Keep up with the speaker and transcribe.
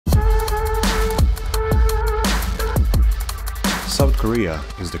South Korea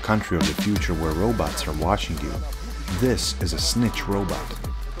is the country of the future where robots are watching you. This is a snitch robot.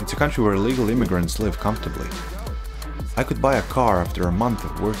 It's a country where illegal immigrants live comfortably. I could buy a car after a month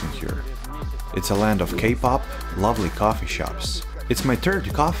of working here. It's a land of K-pop, lovely coffee shops. It's my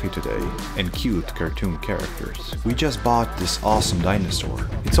third coffee today, and cute cartoon characters. We just bought this awesome dinosaur.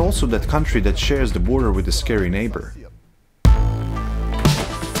 It's also that country that shares the border with the scary neighbor.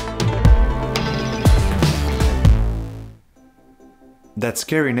 That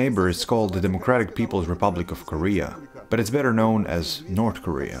scary neighbor is called the Democratic People's Republic of Korea, but it's better known as North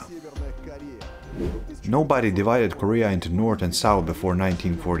Korea. Nobody divided Korea into North and South before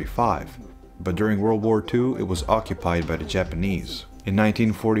 1945, but during World War II it was occupied by the Japanese. In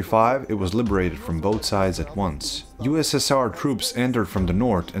 1945 it was liberated from both sides at once. USSR troops entered from the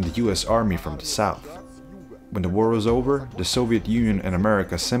north and the US Army from the south. When the war was over, the Soviet Union and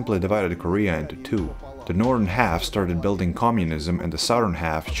America simply divided Korea into two. The northern half started building communism and the southern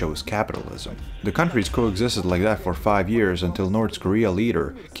half chose capitalism. The countries coexisted like that for 5 years until North Korea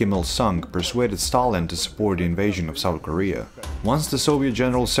leader Kim Il-sung persuaded Stalin to support the invasion of South Korea. Once the Soviet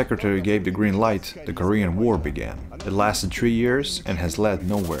General Secretary gave the green light, the Korean War began. It lasted 3 years and has led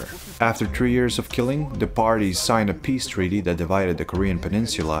nowhere. After 3 years of killing, the parties signed a peace treaty that divided the Korean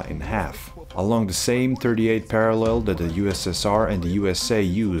peninsula in half, along the same 38 parallel that the USSR and the USA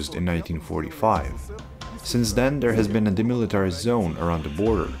used in 1945. Since then, there has been a demilitarized zone around the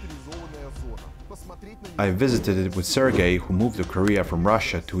border. I visited it with Sergey, who moved to Korea from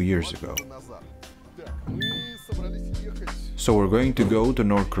Russia 2 years ago. So we're going to go to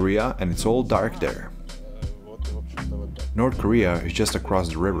North Korea and it's all dark there. North Korea is just across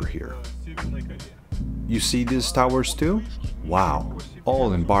the river here. You see these towers too? Wow,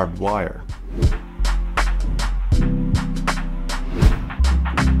 all in barbed wire.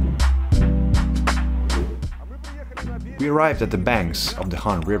 We arrived at the banks of the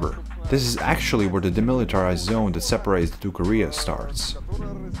Han River. This is actually where the demilitarized zone that separates the two Koreas starts.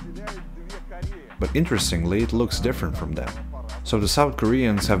 But interestingly, it looks different from them. So the South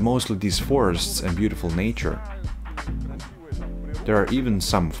Koreans have mostly these forests and beautiful nature. There are even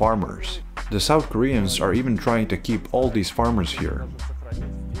some farmers. The South Koreans are even trying to keep all these farmers here.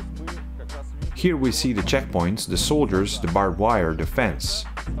 Here we see the checkpoints, the soldiers, the barbed wire, the fence.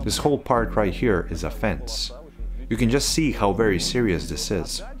 This whole part right here is a fence. You can just see how very serious this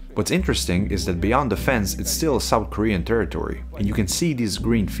is. What's interesting is that beyond the fence it's still South Korean territory, and you can see these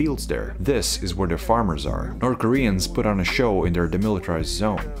green fields there. This is where the farmers are. North Koreans put on a show in their demilitarized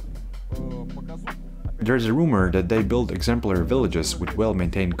zone. There's a rumor that they build exemplary villages with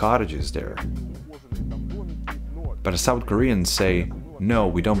well-maintained cottages there. But the South Koreans say, no,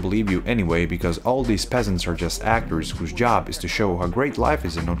 we don't believe you anyway, because all these peasants are just actors whose job is to show how great life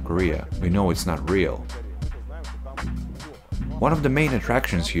is in North Korea. We know it's not real. One of the main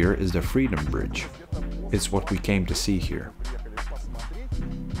attractions here is the Freedom Bridge. It's what we came to see here.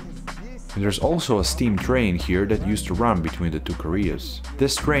 And there's also a steam train here that used to run between the two Koreas.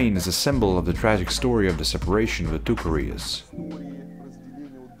 This train is a symbol of the tragic story of the separation of the two Koreas.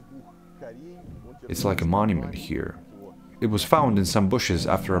 It's like a monument here. It was found in some bushes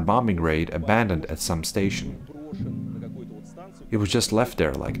after a bombing raid abandoned at some station. It was just left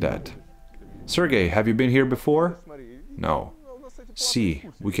there like that. Sergey, have you been here before? No. See,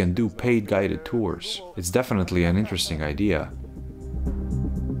 we can do paid guided tours. It's definitely an interesting idea.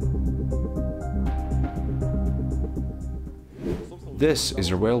 This is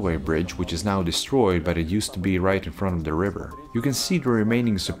a railway bridge which is now destroyed, but it used to be right in front of the river. You can see the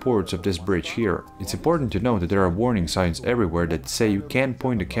remaining supports of this bridge here. It's important to note that there are warning signs everywhere that say you can't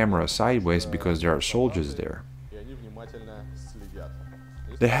point the camera sideways because there are soldiers there.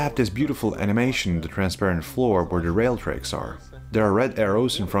 They have this beautiful animation in the transparent floor where the rail tracks are. There are red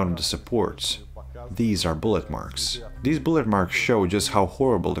arrows in front of the supports. These are bullet marks. These bullet marks show just how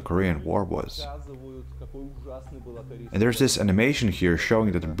horrible the Korean War was. And there's this animation here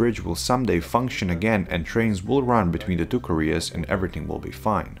showing that the bridge will someday function again and trains will run between the two Koreas and everything will be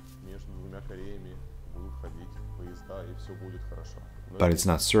fine. But it's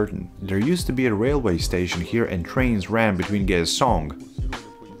not certain. There used to be a railway station here and trains ran between Kaesong,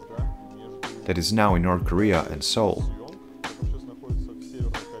 that is now in North Korea, and Seoul.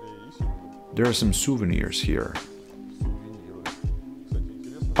 There are some souvenirs here.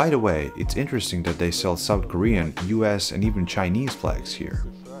 By the way, it's interesting that they sell South Korean, US and even Chinese flags here.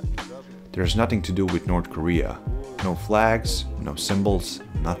 There's nothing to do with North Korea. No flags, no symbols,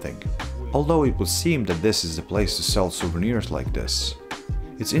 nothing. Although it would seem that this is the place to sell souvenirs like this.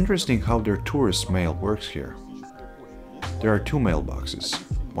 It's interesting how their tourist mail works here. There are two mailboxes.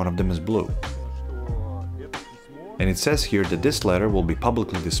 One of them is blue. And it says here that this letter will be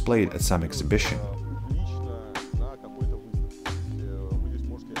publicly displayed at some exhibition.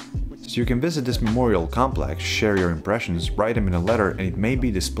 So you can visit this memorial complex, share your impressions, write them in a letter, and it may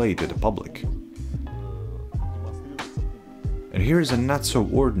be displayed to the public. And here is a not so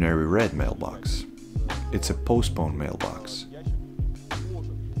ordinary red mailbox. It's a postponed mailbox.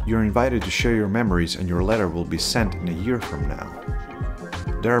 You're invited to share your memories and your letter will be sent in a year from now.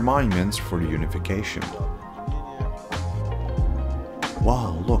 There are monuments for the unification.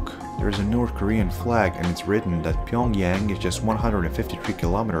 Wow, look, there's a North Korean flag and it's written that Pyongyang is just 153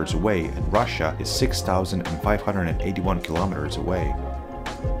 kilometers away and Russia is 6,581 kilometers away.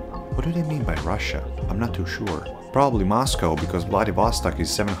 What do they mean by Russia? I'm not too sure. Probably Moscow, because Vladivostok is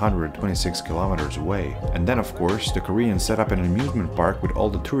 726 kilometers away. And then of course, the Koreans set up an amusement park with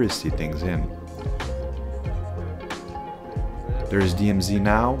all the touristy things in. There is DMZ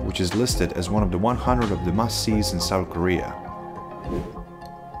now, which is listed as one of the 100 of the must-sees in South Korea.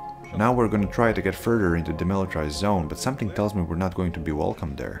 Now we're gonna try to get further into the demilitarized zone, but something tells me we're not going to be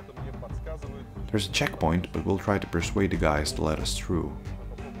welcome there. There's a checkpoint, but we'll try to persuade the guys to let us through.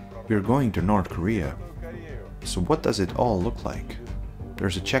 We're going to North Korea. So what does it all look like?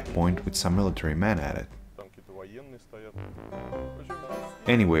 There's a checkpoint with some military men at it.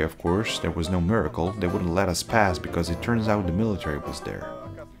 Anyway, of course, there was no miracle, they wouldn't let us pass because it turns out the military was there.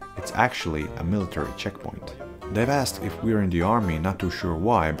 It's actually a military checkpoint. They've asked if we're in the army, not too sure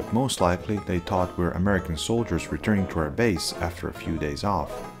why, but most likely they thought we're American soldiers returning to our base after a few days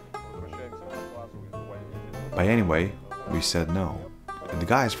off. But anyway, we said no. And the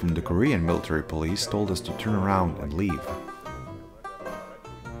guys from the Korean military police told us to turn around and leave.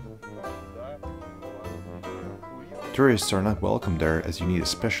 Tourists are not welcome there as you need a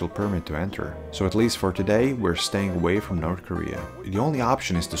special permit to enter, so at least for today we're staying away from North Korea. The only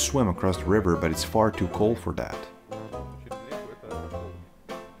option is to swim across the river, but it's far too cold for that.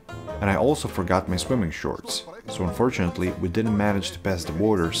 And I also forgot my swimming shorts, so unfortunately we didn't manage to pass the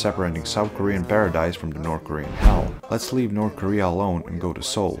border separating South Korean paradise from the North Korean hell. Let's leave North Korea alone and go to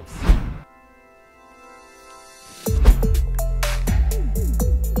Seoul.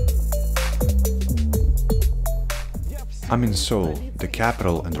 I'm in Seoul, the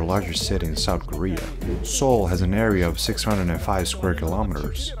capital and the largest city in South Korea. Seoul has an area of 605 square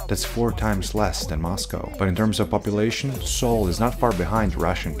kilometers. That's 4 times less than Moscow. But in terms of population, Seoul is not far behind the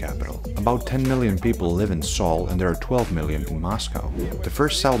Russian capital. About 10 million people live in Seoul and there are 12 million in Moscow. The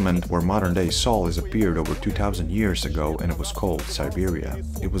first settlement where modern-day Seoul has appeared over 2,000 years ago and it was called Siberia.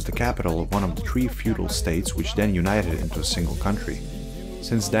 It was the capital of one of the 3 feudal states which then united into a single country.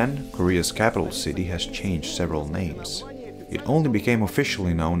 Since then, Korea's capital city has changed several names. It only became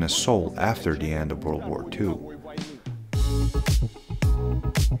officially known as Seoul after the end of World War II.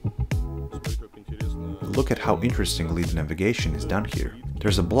 Look at how interestingly the navigation is done here.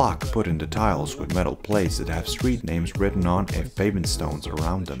 There's a block put in the tiles with metal plates that have street names written on and pavement stones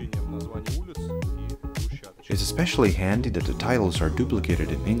around them. It's especially handy that the titles are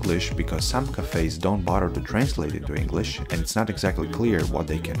duplicated in English because some cafes don't bother to translate it to English and it's not exactly clear what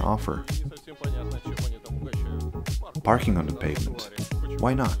they can offer. Parking on the pavement.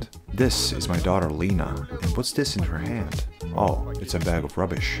 Why not? This is my daughter Lena, and what's this in her hand? Oh, it's a bag of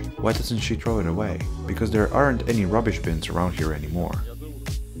rubbish. Why doesn't she throw it away? Because there aren't any rubbish bins around here anymore.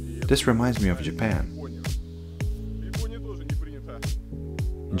 This reminds me of Japan.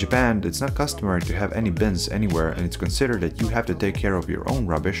 In Japan, it's not customary to have any bins anywhere and it's considered that you have to take care of your own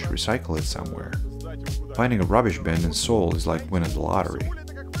rubbish, recycle it somewhere. Finding a rubbish bin in Seoul is like winning the lottery.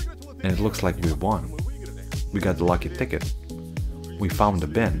 And it looks like we won. We got the lucky ticket. We found the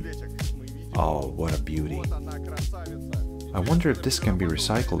bin. Oh, what a beauty. I wonder if this can be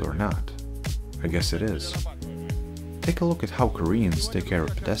recycled or not. I guess it is. Take a look at how Koreans take care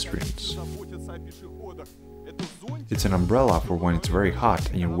of pedestrians. It's an umbrella for when it's very hot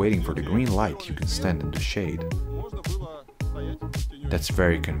and you're waiting for the green light, you can stand in the shade. That's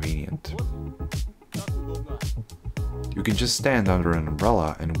very convenient. You can just stand under an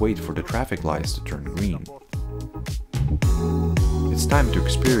umbrella and wait for the traffic lights to turn green. It's time to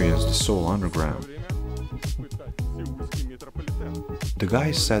experience the Seoul Underground. The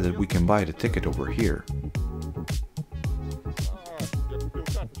guy said that we can buy the ticket over here.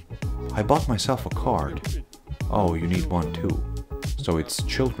 I bought myself a card. Oh, you need one too. So it's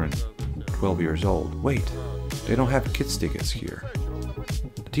children, 12 years old. Wait, they don't have kids tickets here.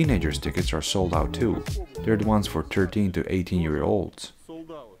 The teenagers tickets are sold out too. They're the ones for 13 to 18-year-olds.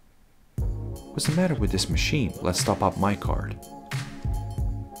 What's the matter with this machine? Let's top up my card.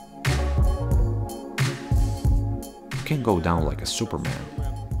 You can go down like a Superman.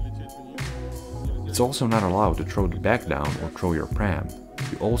 It's also not allowed to throw the bag down or throw your pram.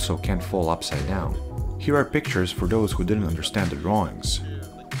 You also can't fall upside down. Here are pictures for those who didn't understand the drawings.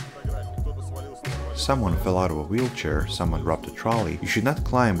 Someone fell out of a wheelchair, someone dropped a trolley. You should not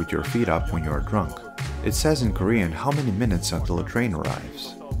climb with your feet up when you are drunk. It says in Korean how many minutes until a train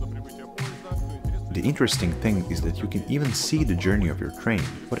arrives. The interesting thing is that you can even see the journey of your train.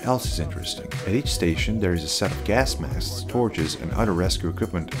 What else is interesting? At each station there is a set of gas masks, torches and other rescue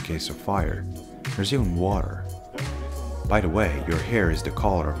equipment in case of fire. There's even water. By the way, your hair is the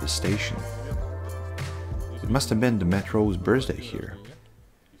color of the station. It must have been the metro's birthday here.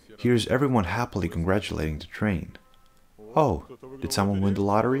 Here's everyone happily congratulating the train. Oh, did someone win the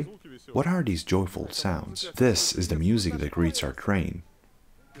lottery? What are these joyful sounds? This is the music that greets our train.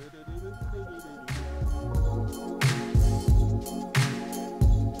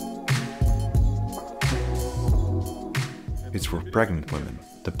 It's for pregnant women.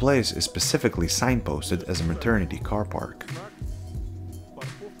 The place is specifically signposted as a maternity car park.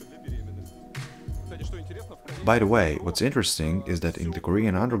 By the way, what's interesting is that in the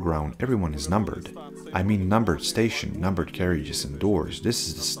Korean underground everyone is numbered. I mean numbered station, numbered carriages and doors. This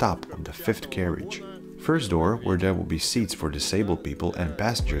is the stop of the 5th carriage. First door, where there will be seats for disabled people and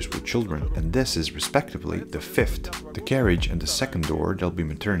passengers with children, and this is respectively the 5th. The carriage and the second door, there'll be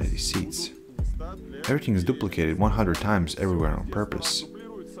maternity seats. Everything is duplicated 100 times everywhere on purpose.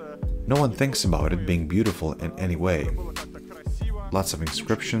 No one thinks about it being beautiful in any way. Lots of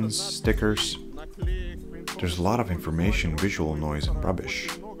inscriptions, stickers. There's a lot of information, visual noise and rubbish,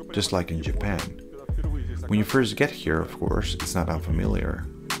 just like in Japan. When you first get here, of course, it's not unfamiliar.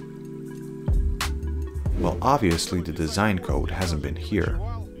 Well, obviously the design code hasn't been here.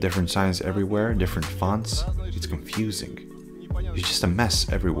 Different signs everywhere, different fonts. It's confusing. It's just a mess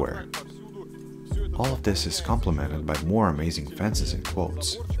everywhere. All of this is complemented by more amazing fences and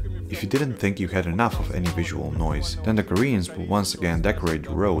quotes. If you didn't think you had enough of any visual noise, then the Koreans will once again decorate the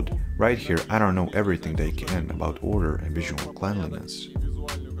road. Right here, I don't know everything they can about order and visual cleanliness.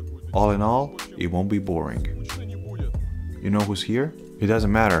 All in all, it won't be boring. You know who's here? It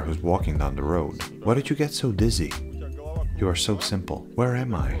doesn't matter who's walking down the road. Why did you get so dizzy? You are so simple. Where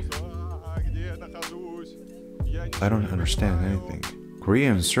am I? I don't understand anything.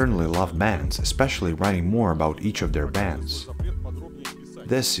 Koreans certainly love bands, especially writing more about each of their bands.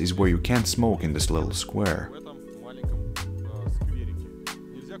 This is where you can't smoke in this little square.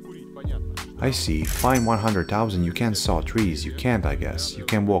 I see, fine 100,000, you can't saw trees, you can't I guess. You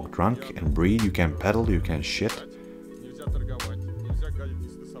can walk drunk and breathe, you can pedal, you can shit.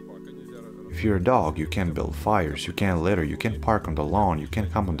 If you're a dog, you can't build fires, you can't litter, you can't park on the lawn, you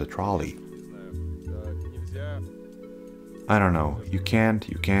can't come on the trolley. I don't know, you can't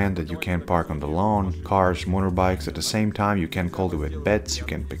park on the lawn, cars, motorbikes, at the same time you can't cultivate beds, you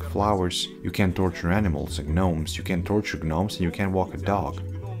can't pick flowers, you can't torture animals and gnomes, you can't torture gnomes and you can't walk a dog.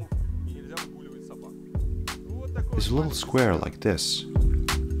 It's a little square like this.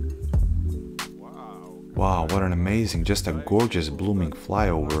 Wow, what an amazing, just a gorgeous blooming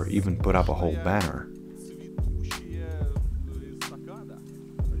flyover, even put up a whole banner.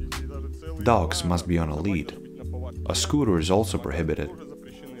 Dogs must be on a lead. A scooter is also prohibited.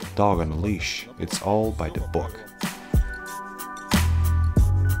 Dog on a leash. It's all by the book.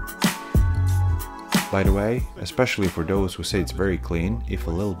 By the way, especially for those who say it's very clean, if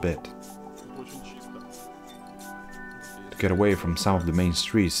a little bit. To get away from some of the main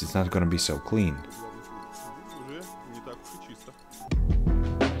streets, it's not gonna be so clean.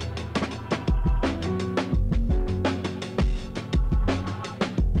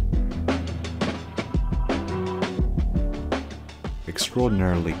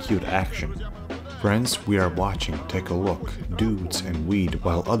 Extraordinarily cute action. Friends, we are watching, take a look, dudes and weed,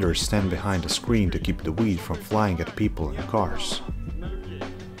 while others stand behind a screen to keep the weed from flying at people and cars.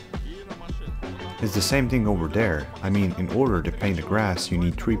 It's the same thing over there. I mean, in order to paint the grass you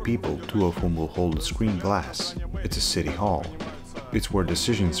need 3 people, 2 of whom will hold the screen glass. It's a city hall. It's where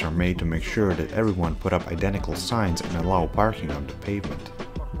decisions are made to make sure that everyone put up identical signs and allow parking on the pavement.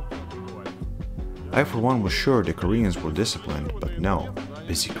 I for one was sure the Koreans were disciplined, but no.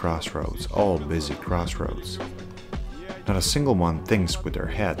 Busy crossroads, all busy crossroads. Not a single one thinks with their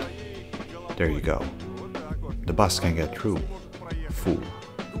head. There you go. The bus can get through. Fool.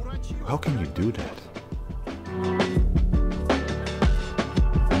 How can you do that?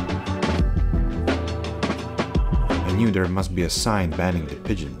 I knew there must be a sign banning the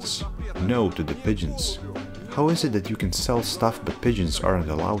pigeons. No to the pigeons. How is it that you can sell stuff but pigeons aren't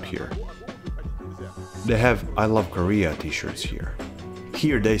allowed here? They have I Love Korea t-shirts here.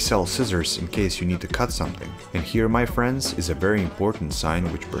 Here they sell scissors in case you need to cut something. And here, my friends, is a very important sign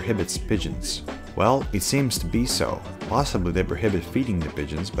which prohibits pigeons. Well, it seems to be so. Possibly they prohibit feeding the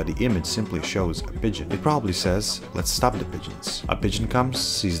pigeons, but the image simply shows a pigeon. It probably says, let's stop the pigeons. A pigeon comes,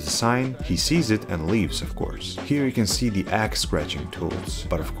 sees the sign, he sees it and leaves, of course. Here you can see the egg scratching tools,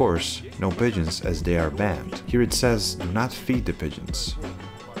 but of course, no pigeons as they are banned. Here it says, do not feed the pigeons.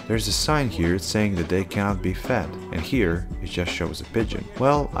 There's a sign here saying that they cannot be fed, and here it just shows a pigeon.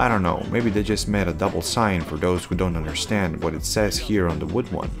 Well, I don't know, maybe they just made a double sign for those who don't understand what it says here on the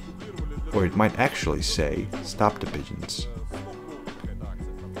wood one. Or it might actually say, stop the pigeons.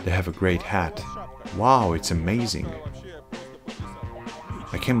 They have a great hat. Wow, it's amazing.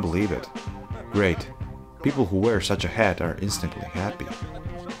 I can't believe it. Great. People who wear such a hat are instantly happy.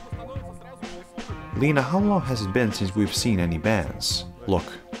 Lena, how long has it been since we've seen any bans? Look,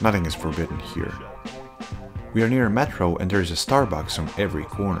 nothing is forbidden here. We are near a metro and there is a Starbucks on every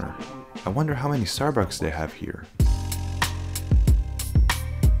corner. I wonder how many Starbucks they have here.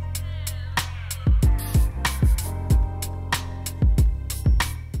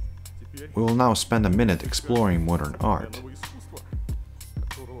 We will now spend a minute exploring modern art.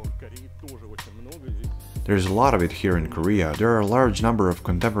 There's a lot of it here in Korea. There are a large number of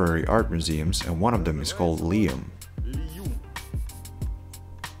contemporary art museums and one of them is called Lium.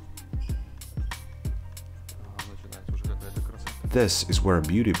 This is where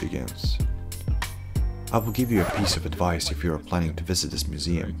beauty begins. I will give you a piece of advice if you are planning to visit this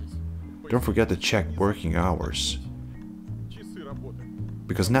museum. Don't forget to check working hours.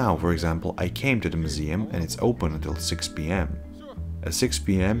 Because now, for example, I came to the museum and it's open until 6 p.m. At 6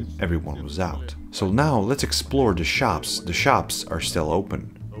 p.m. everyone was out. So now let's explore the shops. The shops are still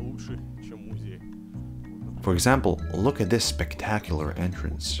open. For example, look at this spectacular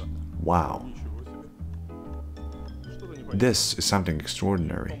entrance. Wow. This is something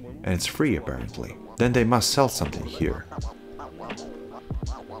extraordinary, and it's free apparently. Then they must sell something here.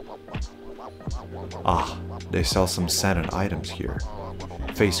 Ah, they sell some scented items here.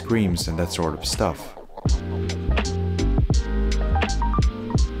 Face creams and that sort of stuff.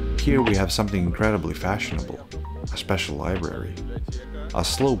 Here we have something incredibly fashionable. A special library. A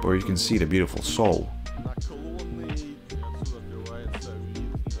slope where you can see the beautiful Seoul.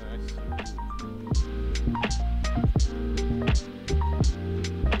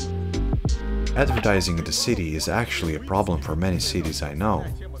 Advertising in the city is actually a problem for many cities I know.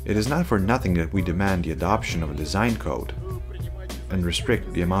 It is not for nothing that we demand the adoption of a design code and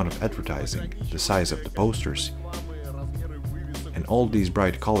restrict the amount of advertising, the size of the posters, and all these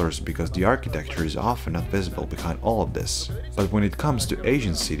bright colors because the architecture is often not visible behind all of this. But when it comes to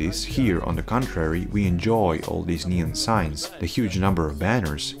Asian cities, here on the contrary, we enjoy all these neon signs, the huge number of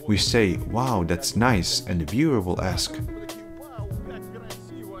banners. We say, wow, that's nice, and the viewer will ask,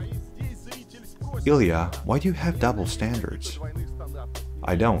 Ilya, why do you have double standards?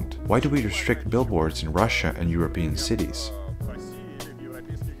 I don't. Why do we restrict billboards in Russia and European cities?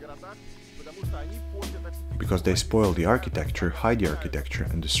 Because they spoil the architecture, hide the architecture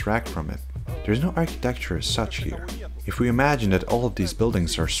and distract from it. There's no architecture as such here. If we imagine that all of these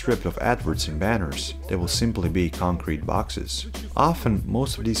buildings are stripped of adverts and banners, they will simply be concrete boxes. Often,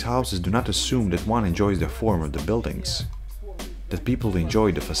 most of these houses do not assume that one enjoys the form of the buildings, that people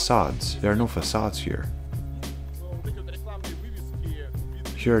enjoy the facades. There are no facades here.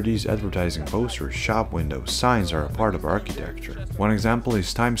 Here are these advertising posters, shop windows, signs are a part of architecture. One example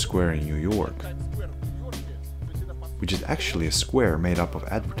is Times Square in New York, which is actually a square made up of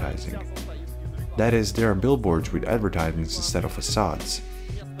advertising. That is, there are billboards with advertisements instead of facades.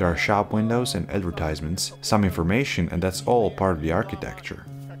 There are shop windows and advertisements, some information, and that's all part of the architecture.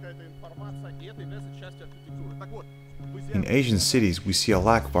 In Asian cities, we see a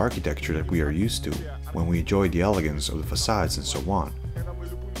lack of architecture that we are used to, when we enjoy the elegance of the facades and so on.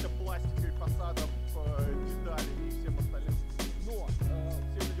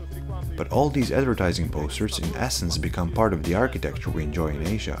 But all these advertising posters in essence become part of the architecture we enjoy in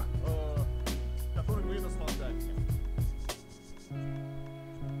Asia.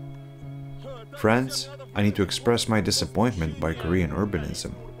 Friends, I need to express my disappointment by Korean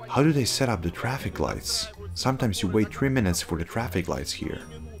urbanism. How do they set up the traffic lights? Sometimes you wait 3 minutes for the traffic lights here,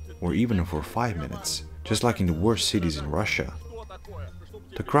 or even for 5 minutes, just like in the worst cities in Russia.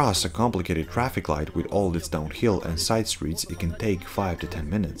 To cross a complicated traffic light with all its downhill and side streets, it can take 5 to 10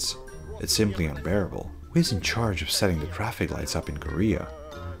 minutes. It's simply unbearable. Who is in charge of setting the traffic lights up in Korea?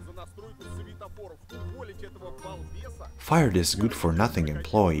 Fire this good-for-nothing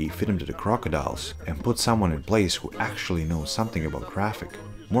employee, feed him to the crocodiles, and put someone in place who actually knows something about traffic.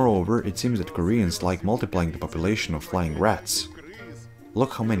 Moreover, it seems that Koreans like multiplying the population of flying rats.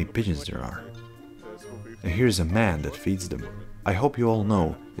 Look how many pigeons there are. And here's a man that feeds them. I hope you all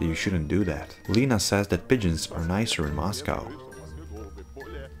know that you shouldn't do that. Lena says that pigeons are nicer in Moscow.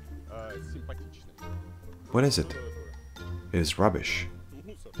 What is it? It is rubbish.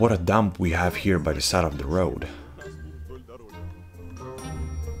 What a dump we have here by the side of the road.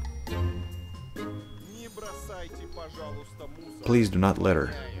 Please do not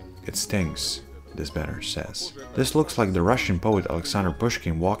litter. It stinks, this banner says. This looks like the Russian poet Alexander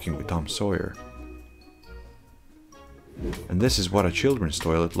Pushkin walking with Tom Sawyer. And this is what a children's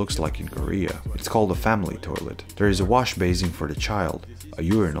toilet looks like in Korea. It's called a family toilet. There is a wash basin for the child, a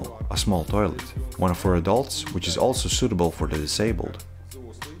urinal, a small toilet, one for adults, which is also suitable for the disabled.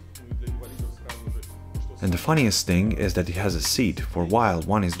 And the funniest thing is that it has a seat, for while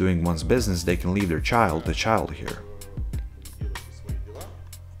one is doing one's business, they can leave the child here.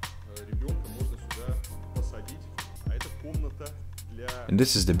 And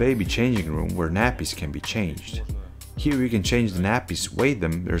this is the baby changing room where nappies can be changed. Here you can change the nappies, weigh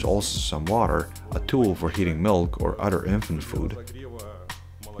them, there's also some water, a tool for heating milk or other infant food,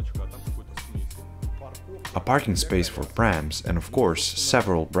 a parking space for prams, and of course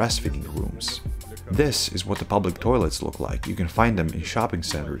several breastfeeding rooms. This is what the public toilets look like. You can find them in shopping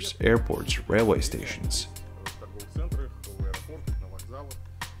centers, airports, railway stations.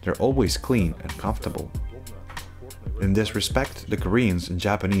 They're always clean and comfortable. In this respect, the Koreans and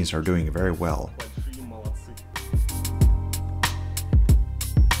Japanese are doing very well.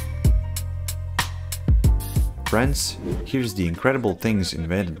 Friends, here's the incredible things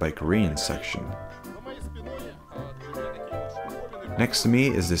invented by Koreans section. Next to me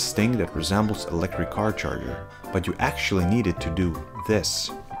is this thing that resembles an electric car charger, but you actually need it to do this.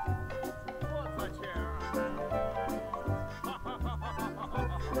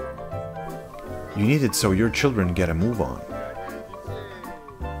 You need it so your children get a move on.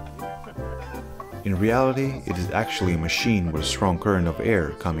 In reality, it is actually a machine with a strong current of air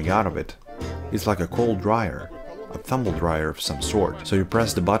coming out of it. It's like a cold dryer, a tumble dryer of some sort. So you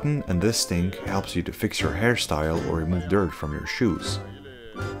press the button and this thing helps you to fix your hairstyle or remove dirt from your shoes.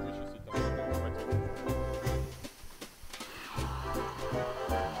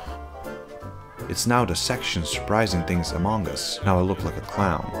 It's now the section surprising things among us. Now I look like a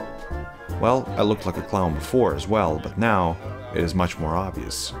clown. Well, I looked like a clown before as well, but now it is much more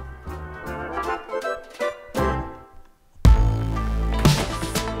obvious.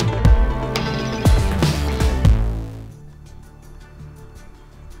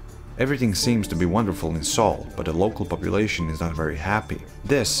 Everything seems to be wonderful in Seoul, but the local population is not very happy.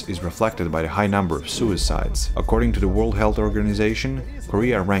 This is reflected by the high number of suicides. According to the World Health Organization,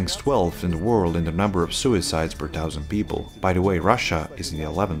 Korea ranks 12th in the world in the number of suicides per 1,000 people. By the way, Russia is in the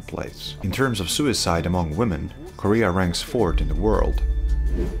 11th place. In terms of suicide among women, Korea ranks 4th in the world.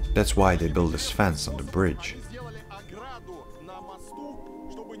 That's why they built this fence on the bridge,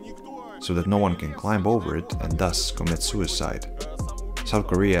 so that no one can climb over it and thus commit suicide. South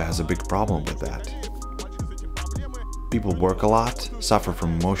Korea has a big problem with that. People work a lot, suffer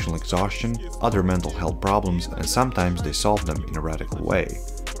from emotional exhaustion, other mental health problems, and sometimes they solve them in a radical way.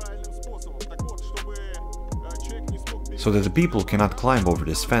 So that the people cannot climb over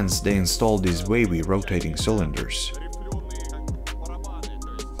this fence, they install these wavy rotating cylinders.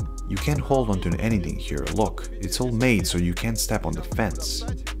 You can't hold onto anything here, look, it's all made so you can't step on the fence.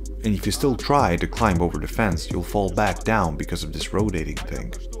 And if you still try to climb over the fence, you'll fall back down because of this rotating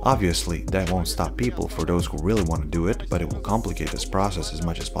thing. Obviously, that won't stop people for those who really want to do it, but it will complicate this process as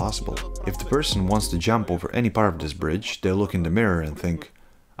much as possible. If the person wants to jump over any part of this bridge, they'll look in the mirror and think,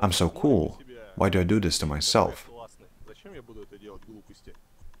 I'm so cool, why do I do this to myself?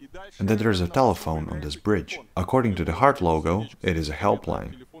 And then there's a telephone on this bridge. According to the heart logo, it is a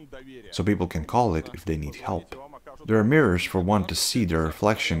helpline, so people can call it if they need help. There are mirrors for one to see their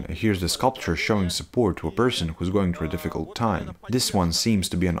reflection, and here's the sculpture showing support to a person who's going through a difficult time. This one seems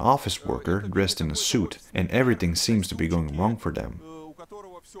to be an office worker dressed in a suit, and everything seems to be going wrong for them.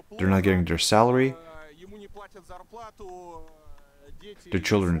 They're not getting their salary, their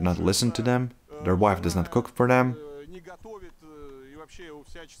children do not listen to them, their wife does not cook for them,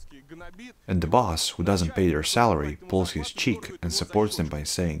 and the boss, who doesn't pay their salary, pulls his cheek and supports them by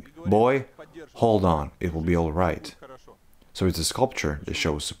saying, "Boy, hold on, it will be alright." So it's a sculpture that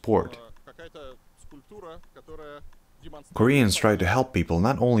shows support. Koreans try to help people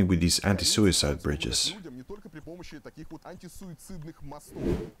not only with these anti-suicide bridges.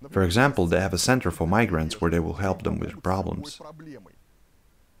 For example, they have a center for migrants where they will help them with their problems.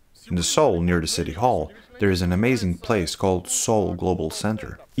 In the Seoul, near the city hall, there is an amazing place called Seoul Global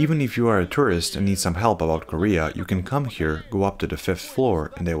Center. Even if you are a tourist and need some help about Korea, you can come here, go up to the 5th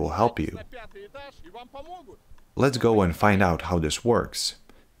floor, and they will help you. Let's go and find out how this works.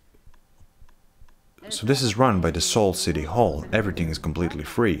 So this is run by the Seoul City Hall. Everything is completely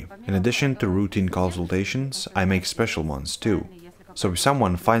free. In addition to routine consultations, I make special ones too. So if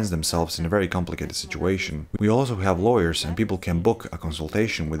someone finds themselves in a very complicated situation, we also have lawyers and people can book a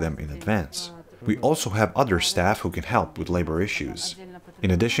consultation with them in advance. We also have other staff who can help with labor issues.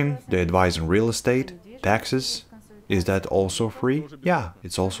 In addition, they advise on real estate, taxes. Is that also free? Yeah,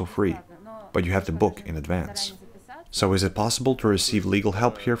 it's also free. But you have to book in advance. So is it possible to receive legal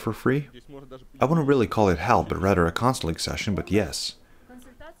help here for free? I wouldn't really call it help, but rather a counseling session, but yes.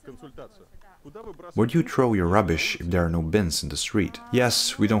 Where do you throw your rubbish if there are no bins in the street?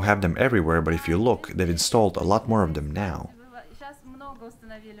 Yes, we don't have them everywhere, but if you look, they've installed a lot more of them now.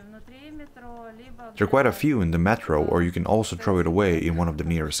 There are quite a few in the metro, or you can also throw it away in one of the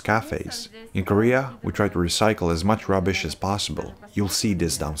nearest cafes. In Korea, we try to recycle as much rubbish as possible. You'll see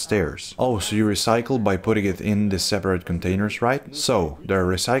this downstairs. Oh, so you recycle by putting it in the separate containers, right? So, there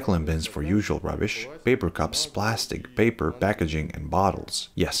are recycling bins for usual rubbish, paper cups, plastic, paper, packaging and bottles.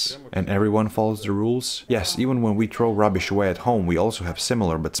 Yes. And everyone follows the rules? Yes, even when we throw rubbish away at home, we also have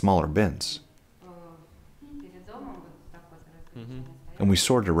similar but smaller bins. And we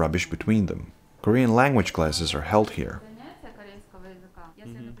sort the rubbish between them. Korean language classes are held here.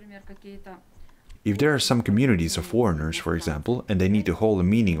 If there are some communities of foreigners, for example, and they need to hold a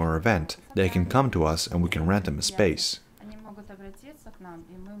meeting or event, they can come to us and we can rent them a space.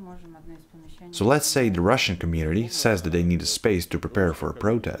 So let's say the Russian community says that they need a space to prepare for a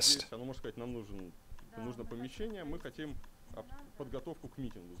protest.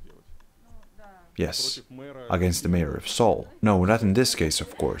 Yes, against the mayor of Seoul. No, not in this case,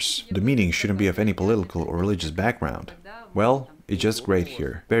 of course. The meeting shouldn't be of any political or religious background. Well, it's just great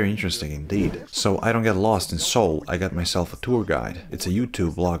here. Very interesting indeed. So I don't get lost in Seoul, I got myself a tour guide. It's a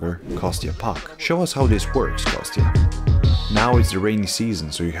YouTube vlogger, Kostya Pak. Show us how this works, Kostya. Now it's the rainy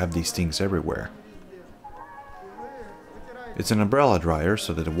season, so you have these things everywhere. It's an umbrella dryer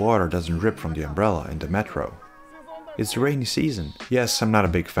so that the water doesn't drip from the umbrella in the metro. It's the rainy season. Yes, I'm not a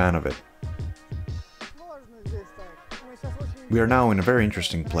big fan of it. We are now in a very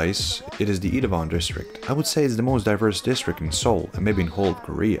interesting place. It is the Itaewon district. I would say it's the most diverse district in Seoul and maybe in whole of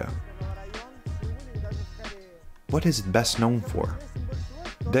Korea. What is it best known for?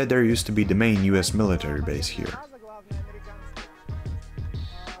 That there used to be the main US military base here.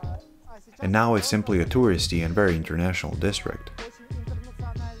 And now it's simply a touristy and very international district.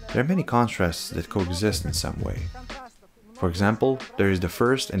 There are many contrasts that coexist in some way. For example, there is the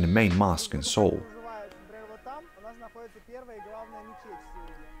first and the main mosque in Seoul.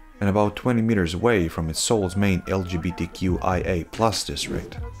 And about 20 meters away from its Seoul's main LGBTQIA+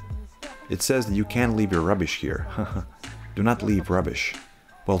 district. It says that you can't leave your rubbish here. Do not leave rubbish.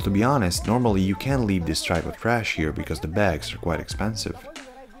 Well, to be honest, normally you can't leave this type of trash here because the bags are quite expensive.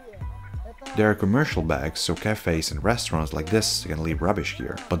 There are commercial bags, so cafes and restaurants like this can leave rubbish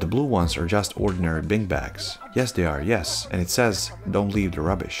here. But the blue ones are just ordinary bin bags. Yes, they are, yes. And it says, don't leave the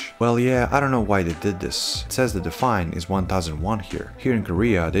rubbish. Well, yeah, I don't know why they did this. It says that the fine is 1,000 won here. Here in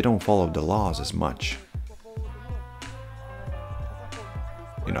Korea, they don't follow the laws as much.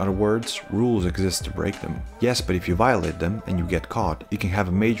 In other words, rules exist to break them. Yes, but if you violate them and you get caught, it can have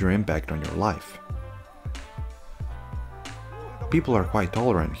a major impact on your life. People are quite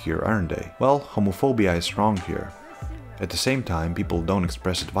tolerant here, aren't they? Well, homophobia is strong here. At the same time, people don't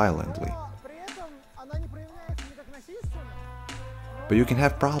express it violently. But you can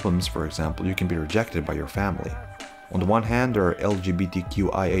have problems, for example, you can be rejected by your family. On the one hand, there are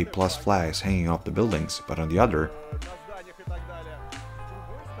LGBTQIA+ flags hanging off the buildings, but on the other,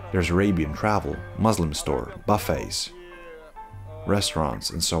 there's Arabian travel, Muslim store, buffets, restaurants,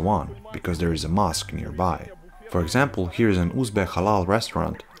 and so on, because there is a mosque nearby. For example, here is an Uzbek halal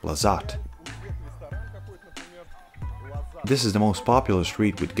restaurant, Lazat. This is the most popular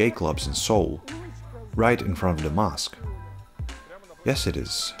street with gay clubs in Seoul, right in front of the mosque. Yes, it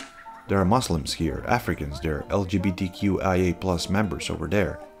is. There are Muslims here, Africans there, LGBTQIA+ members over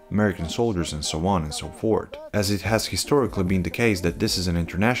there, American soldiers and so on and so forth. As it has historically been the case that this is an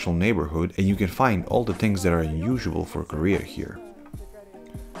international neighborhood and you can find all the things that are unusual for Korea here.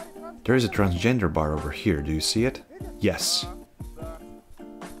 There is a transgender bar over here, do you see it? Yes.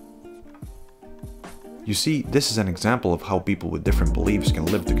 You see, this is an example of how people with different beliefs can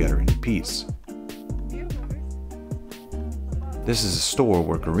live together in peace. This is a store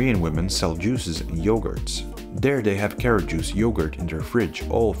where Korean women sell juices and yogurts. There they have carrot juice yogurt in their fridge,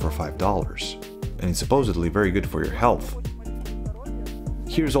 all for $5. And it's supposedly very good for your health.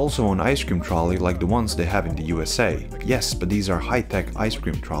 Here's also an ice cream trolley like the ones they have in the USA. Yes, but these are high-tech ice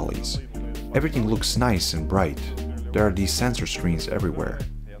cream trolleys. Everything looks nice and bright. There are these sensor screens everywhere,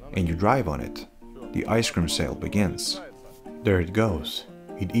 and you drive on it. The ice cream sale begins. There it goes.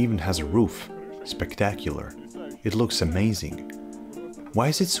 It even has a roof. Spectacular. It looks amazing. Why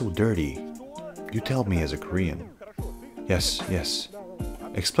is it so dirty? You tell me as a Korean. Yes, yes.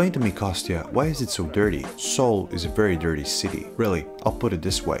 Explain to me, Kostya, why is it so dirty? Seoul is a very dirty city. Really, I'll put it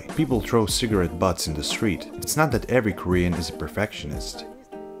this way. People throw cigarette butts in the street. It's not that every Korean is a perfectionist.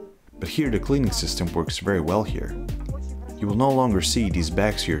 But here the cleaning system works very well here. You will no longer see these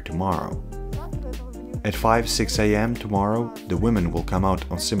bags here tomorrow. At 5-6 AM tomorrow, the women will come out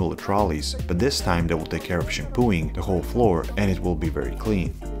on similar trolleys, but this time they will take care of shampooing the whole floor and it will be very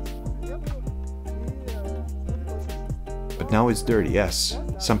clean. But now it's dirty, yes.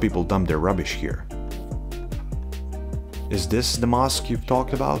 Some people dump their rubbish here. Is this the mosque you've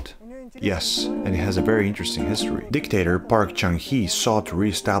talked about? Yes, and it has a very interesting history. Dictator Park Chung-hee sought to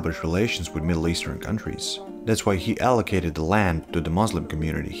re-establish relations with Middle Eastern countries. That's why he allocated the land to the Muslim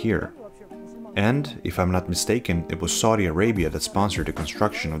community here. And, if I'm not mistaken, it was Saudi Arabia that sponsored the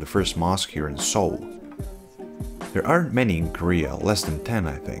construction of the first mosque here in Seoul. There aren't many in Korea, less than 10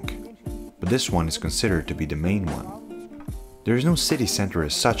 I think. But this one is considered to be the main one. There is no city center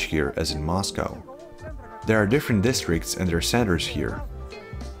as such here as in Moscow. There are different districts and their centers here.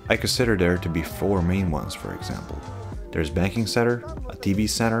 I consider there to be 4 main ones, for example. There's banking center, a TV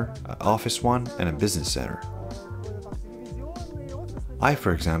center, an office one, and a business center. I,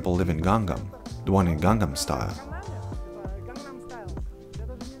 for example, live in Gangnam, the one in Gangnam style.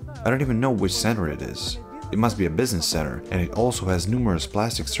 I don't even know which center it is. It must be a business center, and it also has numerous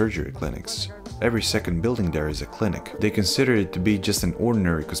plastic surgery clinics. Every second building there is a clinic. They consider it to be just an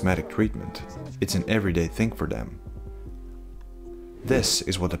ordinary cosmetic treatment. It's an everyday thing for them. This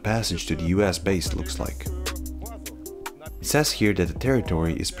is what the passage to the US base looks like. It says here that the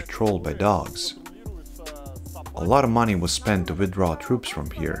territory is patrolled by dogs. A lot of money was spent to withdraw troops from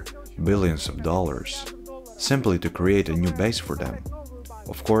here, billions of dollars, simply to create a new base for them.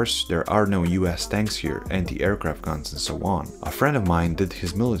 Of course, there are no US tanks here, anti-aircraft guns and so on. A friend of mine did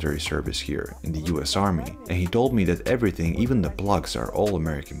his military service here, in the US Army, and he told me that everything, even the plugs, are all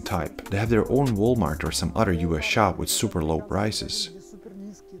American type. They have their own Walmart or some other US shop with super low prices.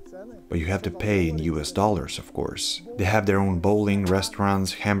 But you have to pay in US dollars, of course. They have their own bowling,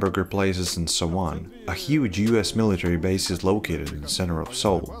 restaurants, hamburger places and so on. A huge US military base is located in the center of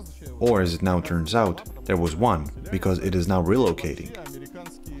Seoul. Or as it now turns out, there was one, because it is now relocating.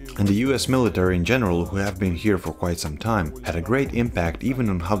 And the US military in general, who have been here for quite some time, had a great impact even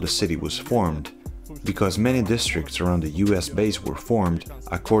on how the city was formed, because many districts around the US base were formed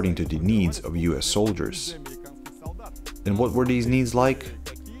according to the needs of US soldiers. And what were these needs like?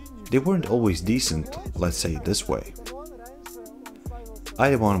 They weren't always decent, let's say it this way.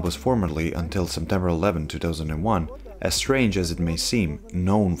 Itaewon was formerly, until September 11, 2001, as strange as it may seem,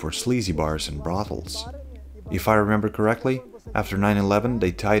 known for sleazy bars and brothels. If I remember correctly, after 9/11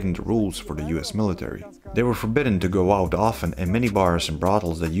 they tightened the rules for the US military. They were forbidden to go out often and many bars and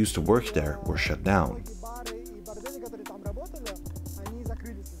brothels that used to work there were shut down.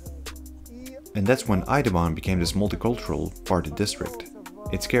 And that's when Itaewon became this multicultural party district.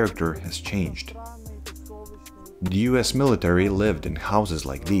 Its character has changed. The US military lived in houses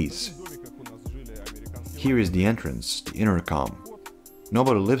like these. Here is the entrance, the intercom.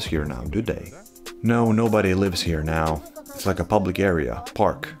 Nobody lives here now, do they? No, nobody lives here now. It's like a public area,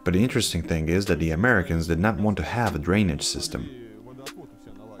 park. But the interesting thing is that the Americans did not want to have a drainage system.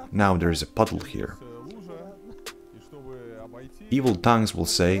 Now there is a puddle here. Evil tongues will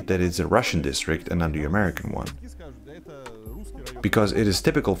say that it's a Russian district and not the American one. Because it is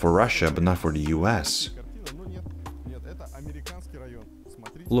typical for Russia but not for the US.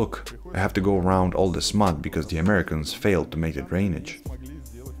 Look, I have to go around all this mud because the Americans failed to make the drainage.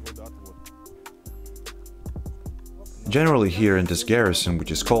 Generally here in this garrison,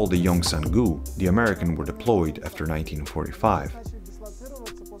 which is called the Yongsan-gu, the Americans were deployed after 1945.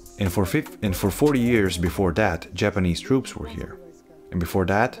 And for 40 years before that, Japanese troops were here. And before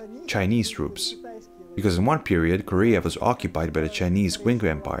that, Chinese troops. Because in one period, Korea was occupied by the Chinese Qing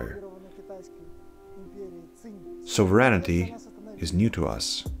Empire. Sovereignty is new to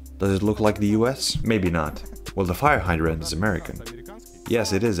us. Does it look like the US? Maybe not. Well, the fire hydrant is American.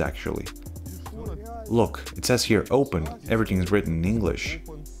 Yes, it is actually. Look, it says here open, everything is written in English.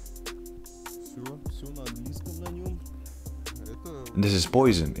 And this is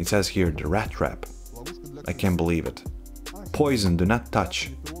poison, it says here the rat trap. I can't believe it. Poison, do not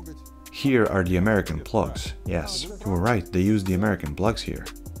touch. Here are the American plugs. Yes, you were right, they use the American plugs here.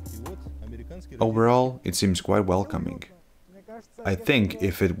 Overall, it seems quite welcoming. I think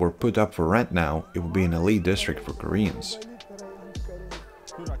if it were put up for rent now, it would be an elite district for Koreans.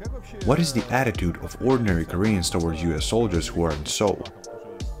 What is the attitude of ordinary Koreans towards US soldiers who are in Seoul?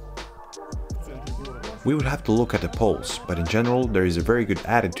 We would have to look at the polls, but in general there is a very good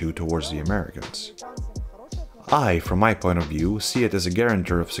attitude towards the Americans. I, from my point of view, see it as a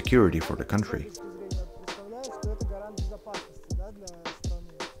guarantor of security for the country.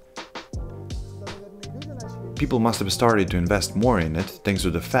 People must have started to invest more in it thanks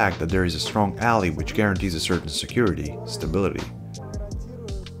to the fact that there is a strong ally which guarantees a certain security, stability.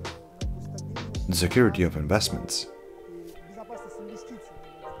 The security of investments.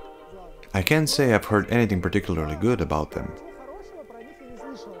 I can't say I've heard anything particularly good about them.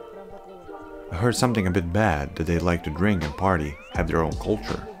 I heard something a bit bad, that they like to drink and party, have their own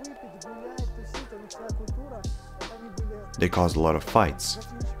culture. They caused a lot of fights.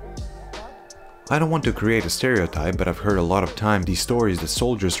 I don't want to create a stereotype, but I've heard a lot of time these stories that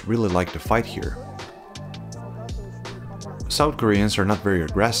soldiers really like to fight here. South Koreans are not very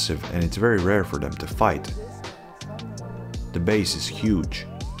aggressive and it's very rare for them to fight. The base is huge.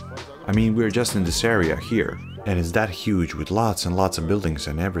 I mean, we're just in this area here, and it's that huge with lots and lots of buildings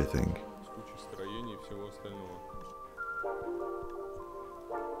and everything.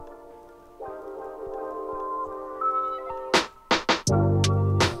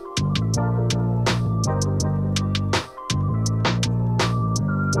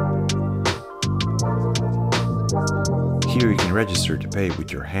 Here you can register to pay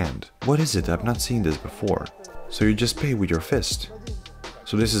with your hand. What is it? I've not seen this before. So you just pay with your fist.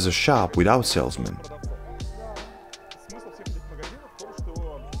 So this is a shop without salesmen.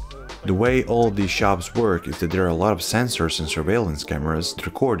 The way all of these shops work is that there are a lot of sensors and surveillance cameras that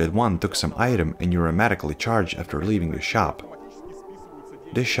record that one took some item and you're automatically charged after leaving the shop.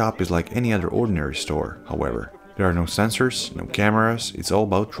 This shop is like any other ordinary store, however. There are no sensors, no cameras, it's all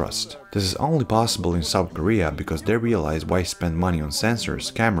about trust. This is only possible in South Korea because they realize why spend money on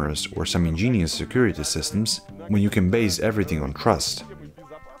sensors, cameras or some ingenious security systems when you can base everything on trust.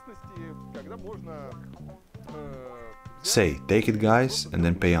 Say, take it guys, and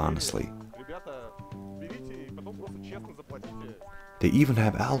then pay honestly. They even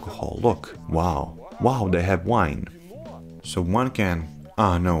have alcohol, look, wow. Wow, they have wine. So one can...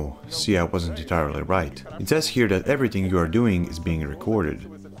 Ah no, see, I wasn't entirely right. It says here that everything you are doing is being recorded.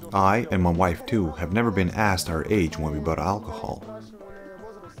 I, and my wife too, have never been asked our age when we bought alcohol.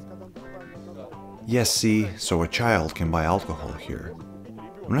 Yes, see, so a child can buy alcohol here.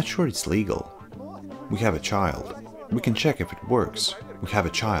 I'm not sure it's legal. We have a child. We can check if it works. We have a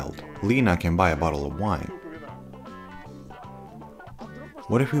child. Lena can buy a bottle of wine.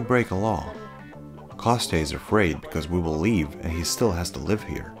 What if we break a law? Coste is afraid because we will leave and he still has to live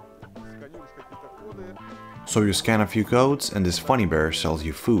here. So you scan a few codes and this funny bear sells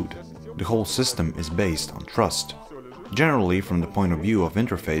you food. The whole system is based on trust. Generally, from the point of view of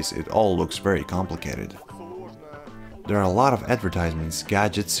interface, it all looks very complicated. There are a lot of advertisements,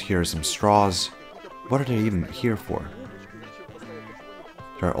 gadgets, here are some straws. What are they even here for?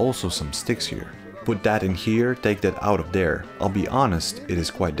 There are also some sticks here. Put that in here, take that out of there. I'll be honest, it is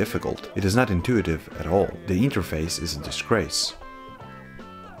quite difficult. It is not intuitive at all. The interface is a disgrace.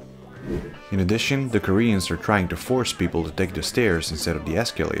 In addition, the Koreans are trying to force people to take the stairs instead of the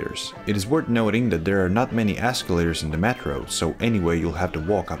escalators. It is worth noting that there are not many escalators in the metro, so anyway you'll have to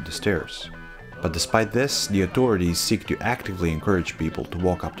walk up the stairs. But despite this, the authorities seek to actively encourage people to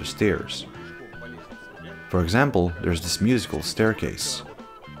walk up the stairs. For example, there's this musical staircase.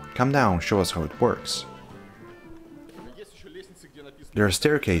 Come down, show us how it works. There are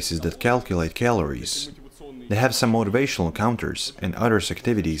staircases that calculate calories. They have some motivational counters and other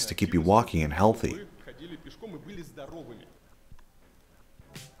activities to keep you walking and healthy.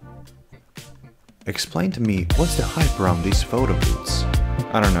 Explain to me, what's the hype around these photo booths?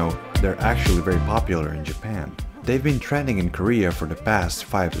 I don't know, they're actually very popular in Japan. They've been trending in Korea for the past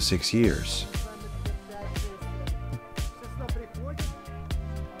 5 to 6 years.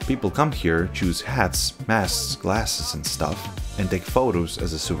 People come here, choose hats, masks, glasses and stuff, and take photos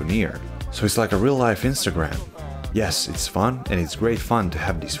as a souvenir. So it's like a real-life Instagram. Yes, it's fun, and it's great fun to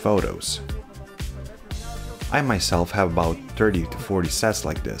have these photos. I myself have about 30 to 40 sets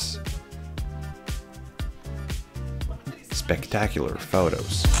like this. Spectacular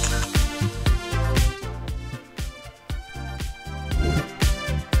photos.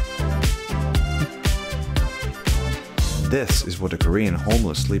 This is what a Korean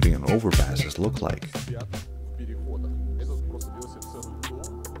homeless sleeping on overpasses look like.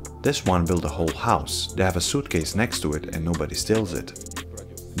 This one built a whole house. They have a suitcase next to it and nobody steals it.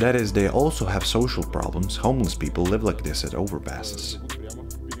 That is, they also have social problems. Homeless people live like this at overpasses.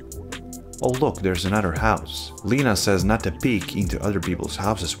 Oh look, there's another house. Lena says not to peek into other people's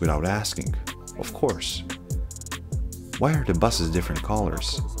houses without asking. Of course. Why are the buses different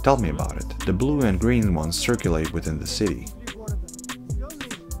colors? Tell me about it. The blue and green ones circulate within the city.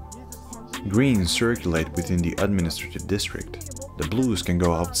 Greens circulate within the administrative district. The blues can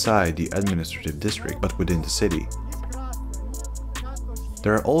go outside the administrative district but within the city.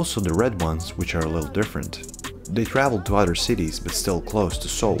 There are also the red ones, which are a little different. They travel to other cities but still close to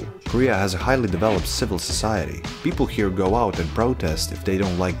Seoul. Korea has a highly developed civil society. People here go out and protest if they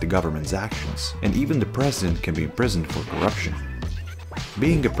don't like the government's actions, and even the president can be imprisoned for corruption.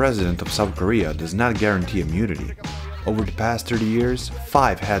 Being a president of South Korea does not guarantee immunity. Over the past 30 years,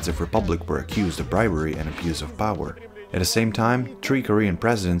 5 heads of republic were accused of bribery and abuse of power. At the same time, 3 Korean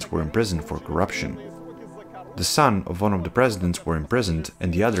presidents were imprisoned for corruption. The son of one of the presidents were imprisoned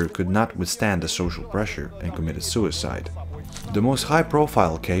and the other could not withstand the social pressure and committed suicide. The most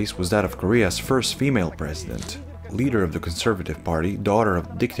high-profile case was that of Korea's first female president. Leader of the Conservative Party, daughter of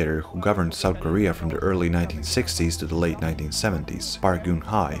the dictator who governed South Korea from the early 1960s to the late 1970s, Park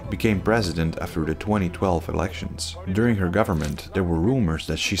Geun-hye, became president after the 2012 elections. During her government, there were rumors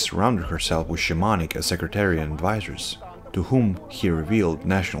that she surrounded herself with shamanic secretariat advisors, to whom he revealed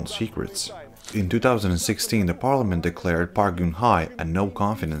national secrets. In 2016, the parliament declared Park Geun-hye a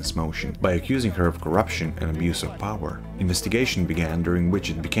no-confidence motion by accusing her of corruption and abuse of power. Investigation began, during which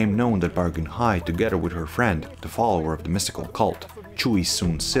it became known that Park Geun-hye, together with her friend, the follower of the mystical cult, Choi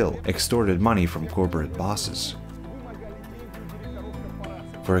Soon-sil, extorted money from corporate bosses.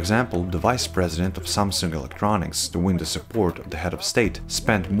 For example, the vice president of Samsung Electronics, to win the support of the head of state,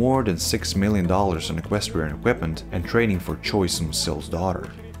 spent more than $6 million on equestrian equipment and training for Choi Soon-sil's daughter.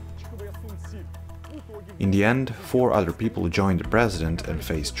 In the end, 4 other people joined the president and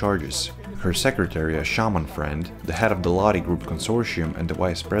faced charges. Her secretary, a shaman friend, the head of the Lottie Group consortium and the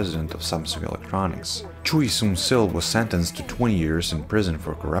vice president of Samsung Electronics. Choi Soon-sil was sentenced to 20 years in prison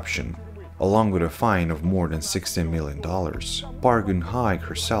for corruption, along with a fine of more than $16 million. Park Geun-hye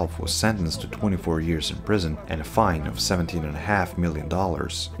herself was sentenced to 24 years in prison and a fine of $17.5 million.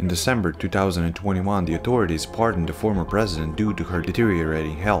 In December 2021, the authorities pardoned the former president due to her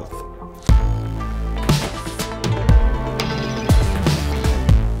deteriorating health.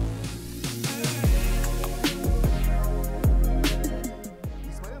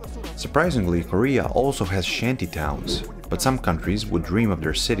 Surprisingly, Korea also has shantytowns, but some countries would dream of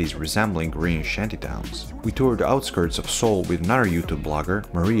their cities resembling Korean shantytowns. We toured the outskirts of Seoul with another YouTube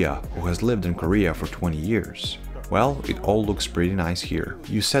blogger, Maria, who has lived in Korea for 20 years. Well, it all looks pretty nice here.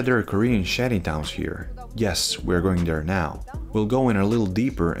 You said there are Korean shantytowns here. Yes, we're going there now. We'll go in a little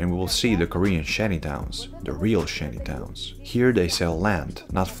deeper and we will see the Korean shantytowns, the real shantytowns. Here they sell land,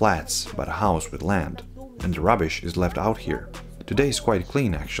 not flats, but a house with land. And the rubbish is left out here. Today is quite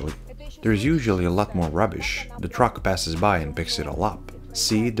clean actually. There's usually a lot more rubbish. The truck passes by and picks it all up.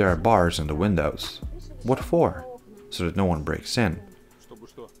 See, there are bars on the windows. What for? So that no one breaks in.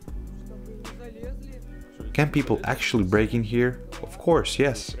 Can people actually break in here? Of course,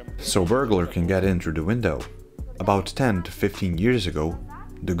 yes. So burglar can get in through the window. About 10 to 15 years ago,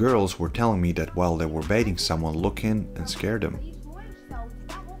 the girls were telling me that while they were baiting, someone look in and scare them.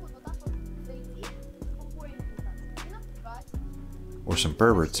 Or some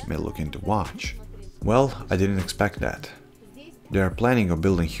perverts may look in to watch. Well, I didn't expect that. They are planning on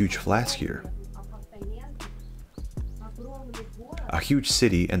building huge flats here. A huge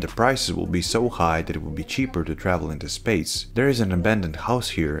city, and the prices will be so high that it will be cheaper to travel into space. There is an abandoned house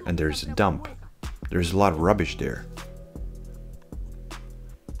here and there is a dump. There's a lot of rubbish there.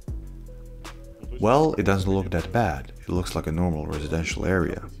 Well, it doesn't look that bad. It looks like a normal residential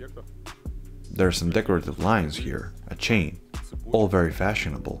area. There are some decorative lines here, a chain. All very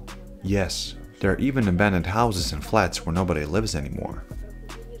fashionable. Yes, there are even abandoned houses and flats where nobody lives anymore.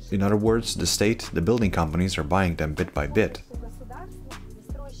 In other words, the state, the building companies are buying them bit by bit.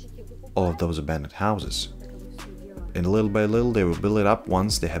 All of those abandoned houses. And little by little they will build it up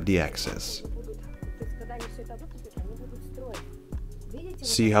once they have the access.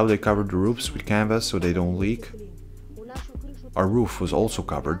 See how they covered the roofs with canvas so they don't leak? Our roof was also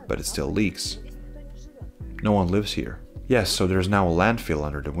covered, but it still leaks. No one lives here. Yes, so there's now a landfill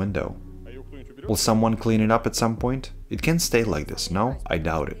under the window. Will someone clean it up at some point? It can't stay like this, no? I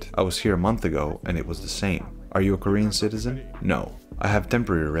doubt it. I was here a month ago and it was the same. Are you a Korean citizen? No. I have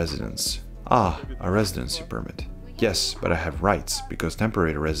temporary residence. Ah, a residency permit. Yes, but I have rights, because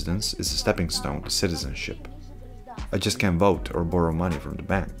temporary residence is a stepping stone to citizenship. I just can't vote or borrow money from the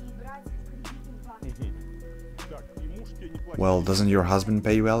bank. Well, doesn't your husband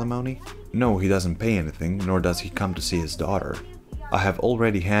pay you alimony? No, he doesn't pay anything, nor does he come to see his daughter. I have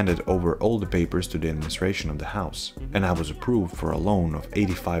already handed over all the papers to the administration of the house, and I was approved for a loan of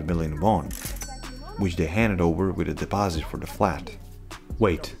 85 million won, which they handed over with a deposit for the flat.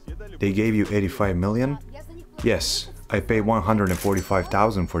 Wait, they gave you 85 million? Yes, I pay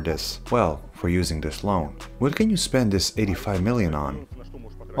 145,000 for this, well, for using this loan. What can you spend this 85 million on?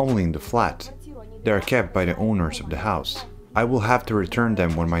 Only in the flat. They are kept by the owners of the house. I will have to return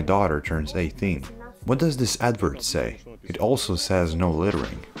them when my daughter turns 18. What does this advert say? It also says no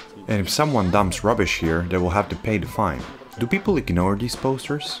littering. And if someone dumps rubbish here, they will have to pay the fine. Do people ignore these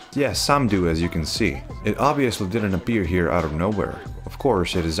posters? Yes, some do, as you can see. It obviously didn't appear here out of nowhere. Of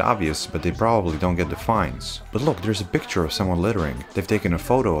course, it is obvious, but they probably don't get the fines. But look, there's a picture of someone littering. They've taken a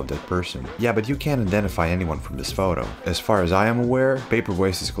photo of that person. Yeah, but you can't identify anyone from this photo. As far as I am aware, paper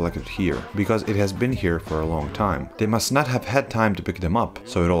waste is collected here, because it has been here for a long time. They must not have had time to pick them up,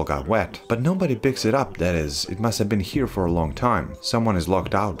 so it all got wet. But nobody picks it up, that is, it must have been here for a long time. Someone is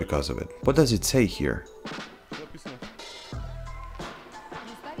locked out because of it. What does it say here?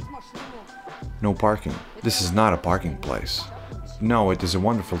 No parking. This is not a parking place. No, it is a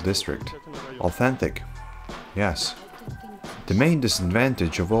wonderful district. Authentic. Yes. The main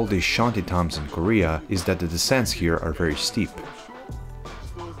disadvantage of all these shantytowns in Korea is that the descents here are very steep.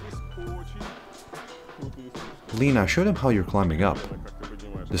 Lena, show them how you're climbing up.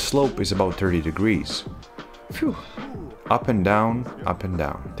 The slope is about 30 degrees. Phew. Up and down, up and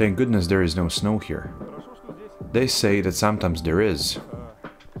down. Thank goodness there is no snow here. They say that sometimes there is.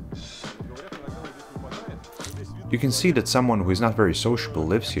 You can see that someone who is not very sociable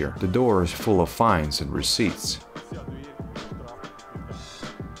lives here. The door is full of fines and receipts.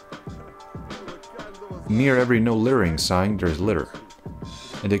 Near every no littering sign there's litter.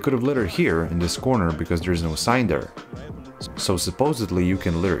 And they could have littered here in this corner because there's no sign there. So supposedly you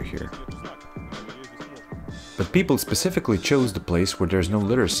can litter here. But people specifically chose the place where there's no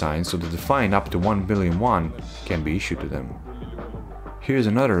litter sign so that the fine up to 1 billion won can be issued to them. Here's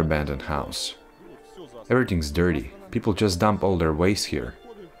another abandoned house. Everything's dirty. People just dump all their waste here.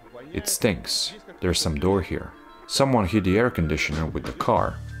 It stinks. There's some door here. Someone hit the air conditioner with the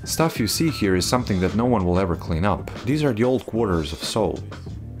car. Stuff you see here is something that no one will ever clean up. These are the old quarters of Seoul.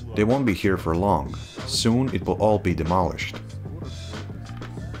 They won't be here for long. Soon it will all be demolished.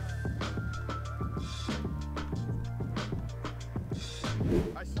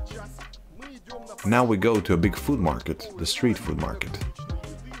 Now we go to a big food market, the street food market.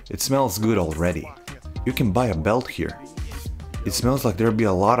 It smells good already. You can buy a belt here. It smells like there'll be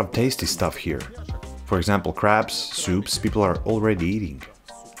a lot of tasty stuff here. For example, crabs, soups, people are already eating.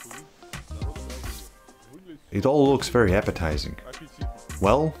 It all looks very appetizing.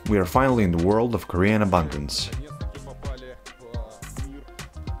 Well, we are finally in the world of Korean abundance.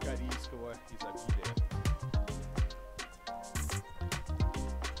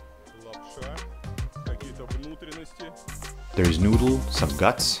 There's noodle, some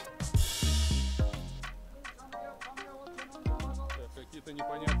guts.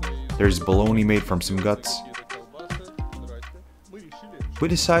 There's bologna made from some guts. We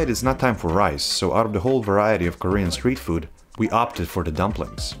decided it's not time for rice, so out of the whole variety of Korean street food, we opted for the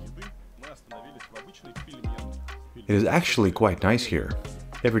dumplings. It is actually quite nice here.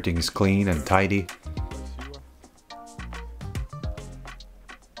 Everything is clean and tidy.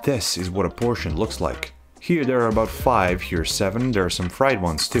 This is what a portion looks like. Here there are about 5, here 7, there are some fried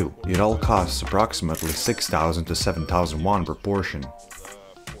ones too. It all costs approximately 6,000 to 7,000 won per portion.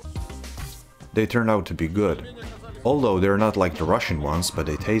 They turn out to be good. Although they're not like the Russian ones, but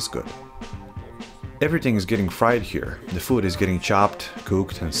they taste good. Everything is getting fried here. The food is getting chopped,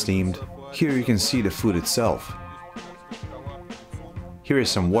 cooked and steamed. Here you can see the food itself. Here is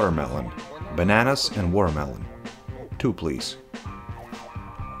some watermelon. Bananas and watermelon. 2 please.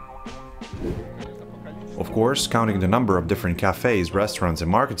 Of course, counting the number of different cafes, restaurants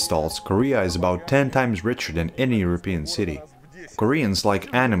and market stalls, Korea is about 10 times richer than any European city. Koreans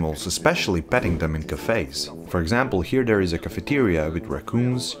like animals, especially petting them in cafes. For example, here there is a cafeteria with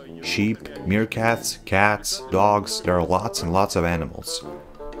raccoons, sheep, meerkats, cats, dogs. There are lots and lots of animals.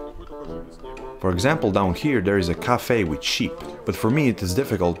 For example, down here there is a cafe with sheep, but for me it is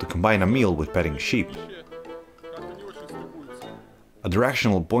difficult to combine a meal with petting sheep. A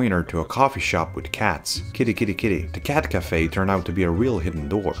directional pointer to a coffee shop with cats. Kitty, kitty, kitty. The cat cafe turned out to be a real hidden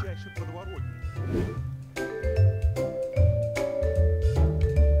door.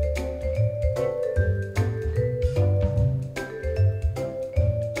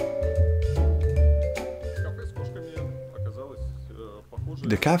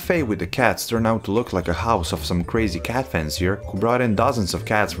 The cafe with the cats turned out to look like a house of some crazy cat fancier who brought in dozens of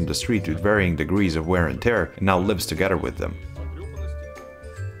cats from the street with varying degrees of wear and tear and now lives together with them.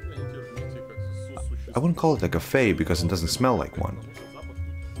 I wouldn't call it a cafe because it doesn't smell like one.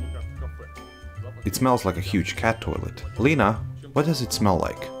 It smells like a huge cat toilet. Lena, what does it smell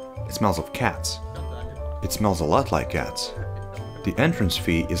like? It smells of cats. It smells a lot like cats. The entrance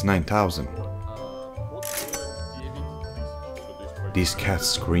fee is 9,000. These cats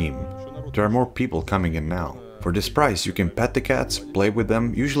scream. There are more people coming in now. For this price you can pet the cats, play with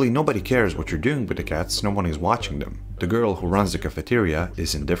them. Usually nobody cares what you're doing with the cats, no one is watching them. The girl who runs the cafeteria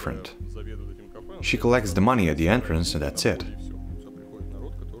is indifferent. She collects the money at the entrance and that's it.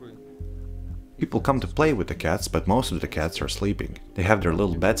 People come to play with the cats, but most of the cats are sleeping. They have their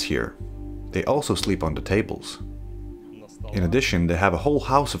little beds here. They also sleep on the tables. In addition, they have a whole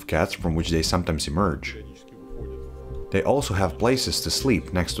house of cats from which they sometimes emerge. They also have places to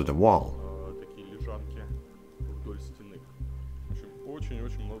sleep next to the wall.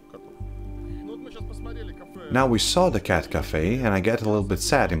 Now we saw the cat cafe and I get a little bit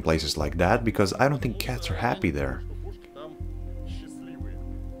sad in places like that because I don't think cats are happy there.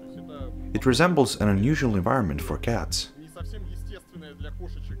 It resembles an unusual environment for cats.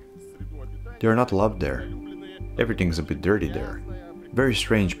 They are not loved there. Everything's a bit dirty there. Very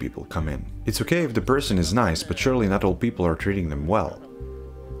strange people come in. It's okay if the person is nice, but surely not all people are treating them well.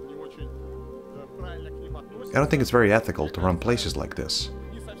 I don't think it's very ethical to run places like this.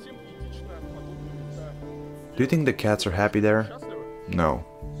 Do you think the cats are happy there? No.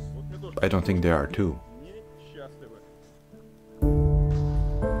 I don't think they are too.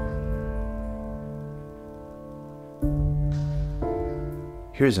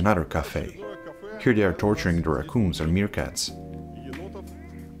 Here's another cafe. Here they are torturing the raccoons and meerkats.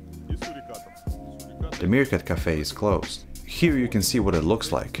 The meerkat cafe is closed. Here you can see what it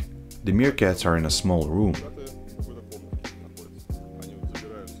looks like. The meerkats are in a small room.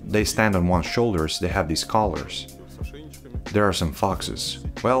 They stand on one's shoulders, they have these collars. There are some foxes.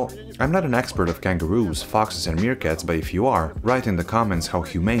 Well, I'm not an expert of kangaroos, foxes and meerkats, but if you are, write in the comments how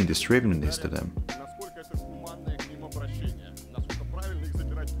humane this treatment is to them.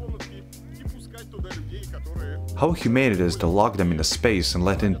 How humane it is to lock them in a space and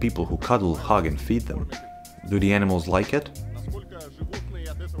let in people who cuddle, hug and feed them. Do the animals like it?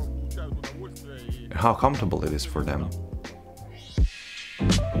 And how comfortable it is for them.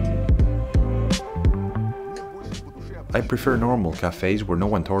 I prefer normal cafes where no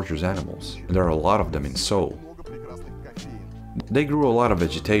one tortures animals. There are a lot of them in Seoul. They grew a lot of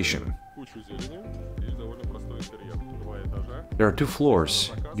vegetation. There are 2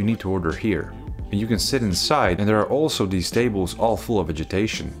 floors. You need to order here. And you can sit inside, and there are also these tables all full of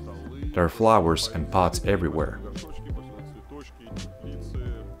vegetation. There are flowers and pots everywhere.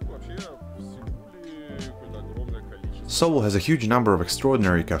 Seoul has a huge number of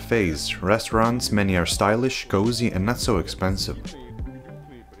extraordinary cafes, restaurants, many are stylish, cozy and not so expensive.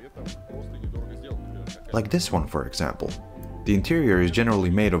 Like this one, for example. The interior is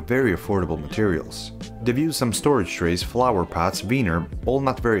generally made of very affordable materials. They've used some storage trays, flower pots, wiener, all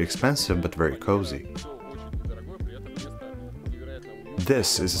not very expensive but very cozy.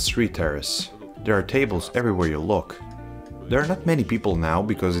 This is a street terrace. There are tables everywhere you look. There are not many people now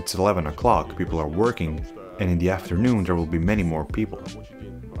because it's 11 o'clock, people are working, and in the afternoon there will be many more people.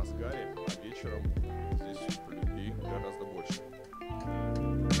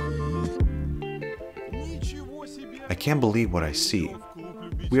 I can't believe what I see.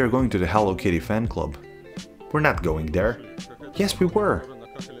 We are going to the Hello Kitty fan club. We're not going there. Yes, we were.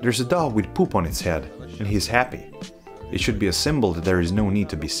 There's a dog with poop on its head, and he's happy. It should be a symbol that there is no need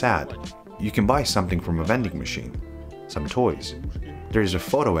to be sad. You can buy something from a vending machine. Some toys. There is a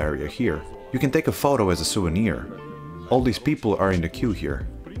photo area here. You can take a photo as a souvenir. All these people are in the queue here.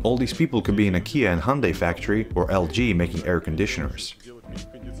 All these people could be in a Kia and Hyundai factory or LG making air conditioners.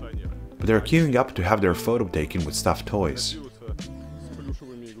 But they're queuing up to have their photo taken with stuffed toys.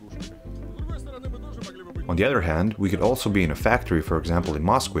 On the other hand, we could also be in a factory, for example in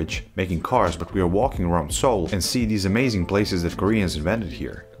Moskvich, making cars, but we are walking around Seoul and see these amazing places that Koreans invented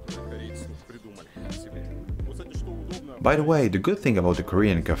here. By the way, the good thing about the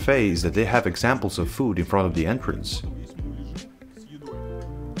Korean cafe is that they have examples of food in front of the entrance.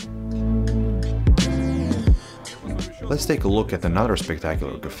 Let's take a look at another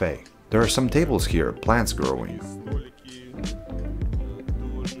spectacular cafe. There are some tables here, plants growing.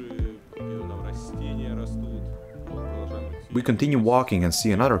 We continue walking and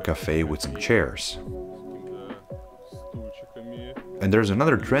see another cafe with some chairs. And there's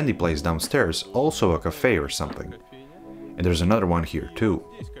another trendy place downstairs, also a cafe or something. And there's another one here too.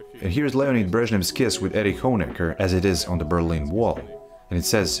 And here's Leonid Brezhnev's kiss with Erich Honecker as it is on the Berlin Wall. And it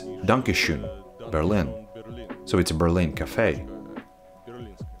says Dankeschön, Berlin. So it's a Berlin Café.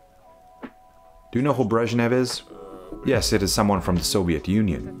 Do you know who Brezhnev is? Yes, it is someone from the Soviet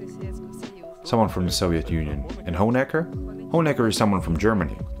Union. Someone from the Soviet Union. And Honecker? Honecker is someone from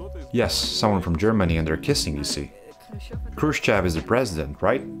Germany. Yes, someone from Germany, and they're kissing, you see. Khrushchev is the president,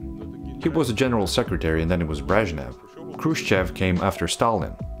 right? He was the general secretary and then it was Brezhnev. Khrushchev came after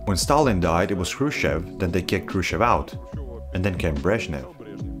Stalin. When Stalin died, it was Khrushchev, then they kicked Khrushchev out. And then came Brezhnev.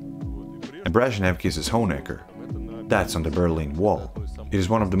 And Brezhnev kisses Honecker. That's on the Berlin Wall. It is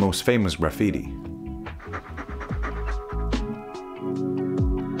one of the most famous graffiti.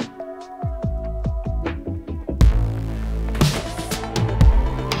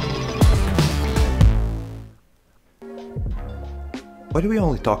 Why do we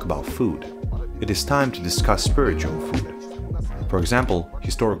only talk about food? It is time to discuss spiritual food. For example,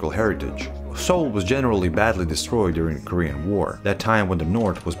 historical heritage. Seoul was generally badly destroyed during the Korean War, that time when the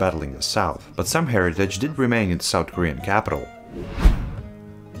North was battling the South, but some heritage did remain in the South Korean capital.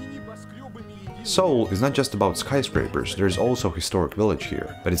 Seoul is not just about skyscrapers, there is also a historic village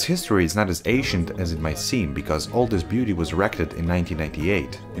here, but its history is not as ancient as it might seem because all this beauty was erected in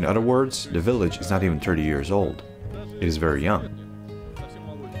 1998. In other words, the village is not even 30 years old. It is very young.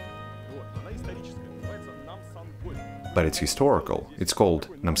 But it's historical. It's called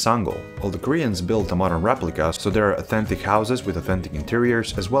Namsangol. All the Koreans built a modern replica, so there are authentic houses with authentic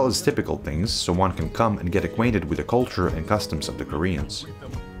interiors as well as typical things, so one can come and get acquainted with the culture and customs of the Koreans.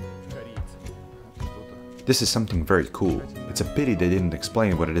 This is something very cool. It's a pity they didn't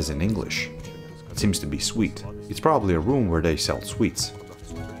explain what it is in English. It seems to be sweet. It's probably a room where they sell sweets.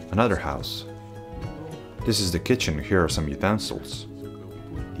 Another house. This is the kitchen. Here are some utensils.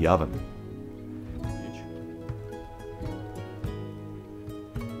 The oven.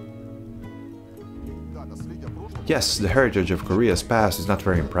 Yes, the heritage of Korea's past is not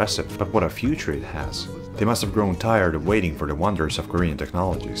very impressive, but what a future it has. They must have grown tired of waiting for the wonders of Korean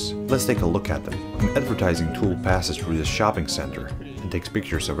technologies. Let's take a look at them. An advertising tool passes through this shopping center and takes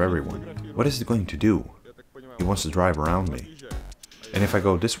pictures of everyone. What is it going to do? It wants to drive around me. And if I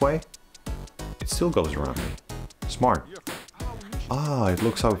go this way, it still goes around me. Smart. Ah, it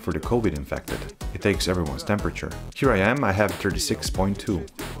looks out for the COVID infected. It takes everyone's temperature. Here I am, I have 36.2.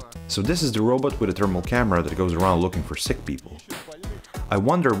 So this is the robot with a thermal camera that goes around looking for sick people. I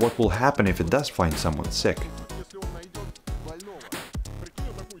wonder what will happen if it does find someone sick.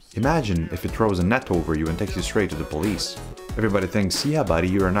 Imagine if it throws a net over you and takes you straight to the police. Everybody thinks, yeah buddy,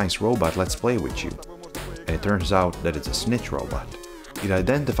 you're a nice robot, let's play with you. And it turns out that it's a snitch robot. It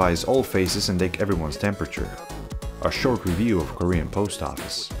identifies all faces and takes everyone's temperature. A short review of Korean post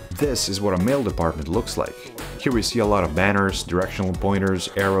office. This is what a mail department looks like. Here we see a lot of banners, directional pointers,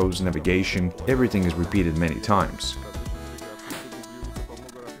 arrows, navigation. Everything is repeated many times.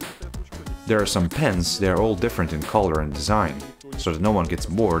 There are some pens, they are all different in color and design, so that no one gets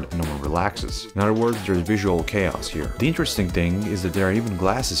bored and no one relaxes. In other words, there's visual chaos here. The interesting thing is that there are even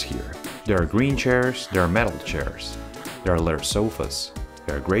glasses here. There are green chairs, there are metal chairs. There are leather sofas,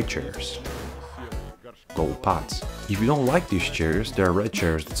 there are gray chairs. Gold pots. If you don't like these chairs, there are red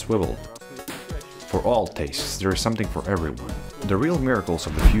chairs that swivel. For all tastes, there is something for everyone. The real miracles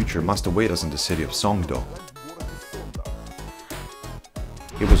of the future must await us in the city of Songdo.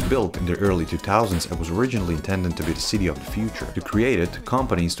 It was built in the early 2000s and was originally intended to be the city of the future. To create it,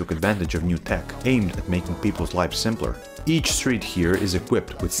 companies took advantage of new tech, aimed at making people's lives simpler. Each street here is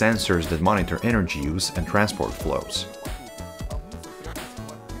equipped with sensors that monitor energy use and transport flows.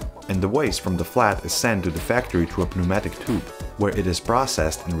 And the waste from the flat is sent to the factory through a pneumatic tube, where it is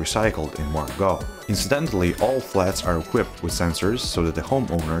processed and recycled in one go. Incidentally, all flats are equipped with sensors so that the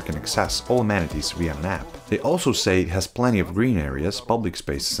homeowner can access all amenities via an app. They also say it has plenty of green areas, public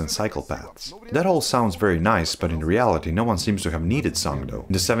spaces and cycle paths. That all sounds very nice, but in reality no one seems to have needed Songdo.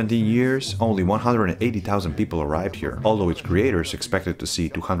 In the 17 years, only 180,000 people arrived here, although its creators expected to see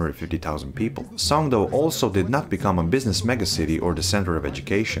 250,000 people. Songdo also did not become a business megacity or the center of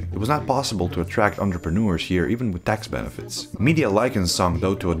education. It was not possible to attract entrepreneurs here even with tax benefits. Media likens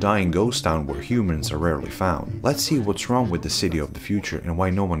Songdo to a dying ghost town where humans are rarely found. Let's see what's wrong with the city of the future and why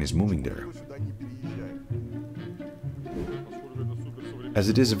no one is moving there. As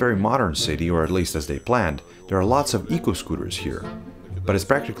it is a very modern city, or at least as they planned, there are lots of eco-scooters here. But it's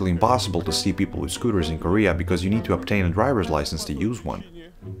practically impossible to see people with scooters in Korea because you need to obtain a driver's license to use one.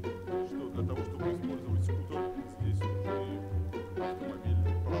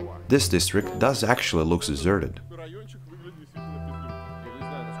 This district does actually look deserted.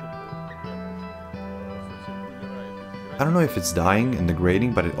 I don't know if it's dying and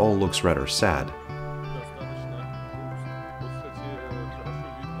degrading, but it all looks rather sad.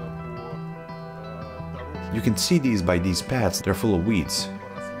 You can see these by these paths, they're full of weeds.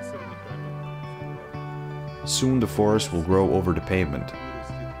 Soon the forest will grow over the pavement.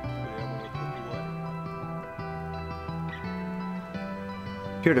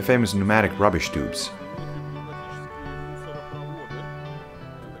 Here are the famous pneumatic rubbish tubes.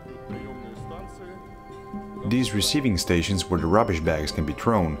 These receiving stations where the rubbish bags can be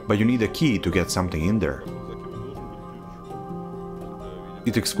thrown, but you need a key to get something in there.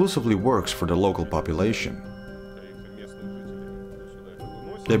 It exclusively works for the local population.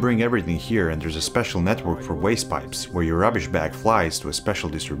 They bring everything here and there's a special network for waste pipes, where your rubbish bag flies to a special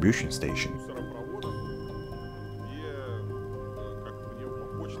distribution station.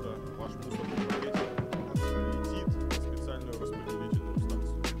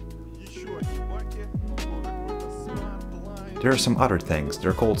 There are some other things,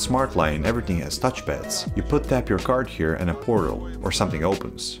 they're called Smart Line, everything has touchpads. You tap your card here and a portal, or something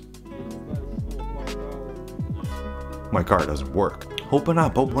opens. My card doesn't work. Open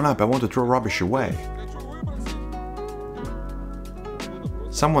up, I want to throw rubbish away.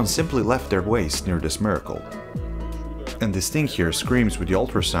 Someone simply left their waste near this miracle. And this thing here screams with the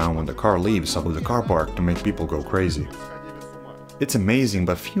ultrasound when the car leaves out of the car park to make people go crazy. It's amazing,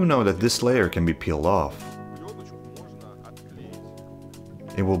 but few know that this layer can be peeled off.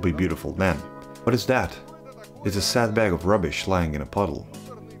 It will be beautiful then. What is that? It's a sad bag of rubbish lying in a puddle.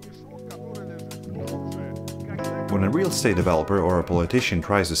 When a real estate developer or a politician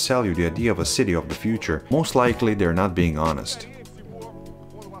tries to sell you the idea of a city of the future, most likely they're not being honest.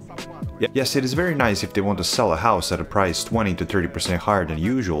 Yes, it is very nice if they want to sell a house at a price 20 to 30% higher than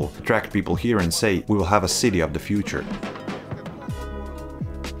usual, attract people here and say, we will have a city of the future.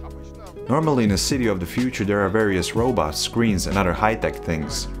 Normally in a city of the future there are various robots, screens and other high-tech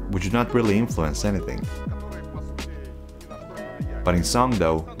things, which do not really influence anything. But in Seoul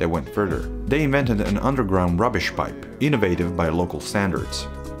though, they went further. They invented an underground rubbish pipe, innovative by local standards.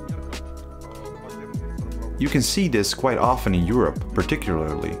 You can see this quite often in Europe,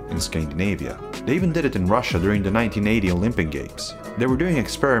 particularly in Scandinavia. They even did it in Russia during the 1980 Olympic Games. They were doing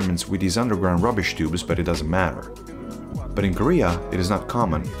experiments with these underground rubbish tubes, but it doesn't matter. But in Korea, it is not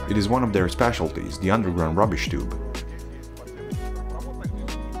common. It is one of their specialties, the underground rubbish tube.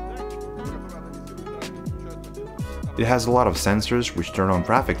 It has a lot of sensors which turn on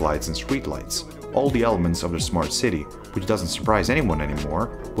traffic lights and street lights. All the elements of the smart city, which doesn't surprise anyone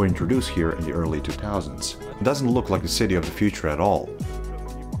anymore, were introduced here in the early 2000s. It doesn't look like the city of the future at all.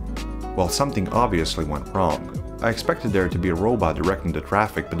 Well, something obviously went wrong. I expected there to be a robot directing the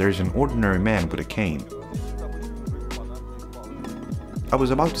traffic, but there's an ordinary man with a cane. I was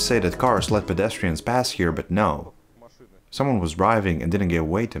about to say that cars let pedestrians pass here, but no. Someone was driving and didn't give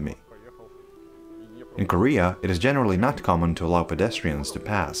way to me. In Korea, it is generally not common to allow pedestrians to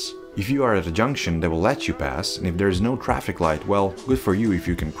pass. If you are at a junction, they will let you pass, and if there is no traffic light, well, good for you if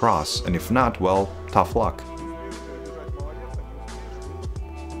you can cross, and if not, well, tough luck.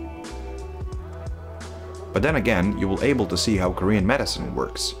 But then again, you will be able to see how Korean medicine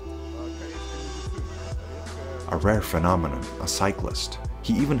works. A rare phenomenon, a cyclist.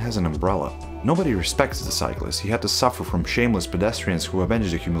 He even has an umbrella. Nobody respects the cyclist, he had to suffer from shameless pedestrians who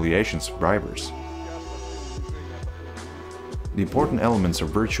avenge the humiliations of drivers. The important elements of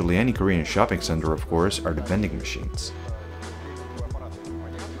virtually any Korean shopping center, of course, are the vending machines.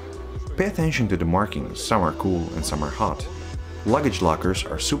 Pay attention to the markings, some are cool and some are hot. Luggage lockers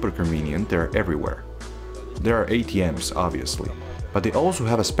are super convenient, they're everywhere. There are ATMs, obviously, but they also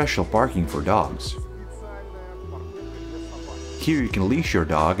have a special parking for dogs. Here you can leash your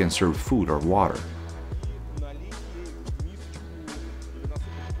dog and serve food or water.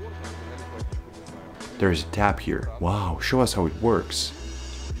 There is a tap here. Wow, show us how it works.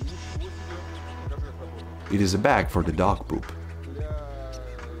 It is a bag for the dog poop.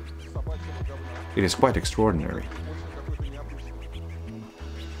 It is quite extraordinary.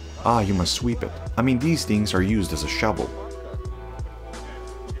 Ah, you must sweep it. I mean, these things are used as a shovel.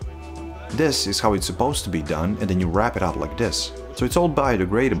 This is how it's supposed to be done, and then you wrap it up like this. So it's all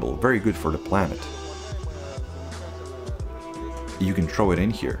biodegradable, very good for the planet. You can throw it in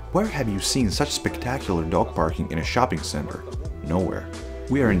here. Where have you seen such spectacular dog parking in a shopping center? Nowhere.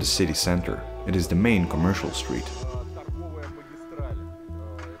 We are in the city center. It is the main commercial street.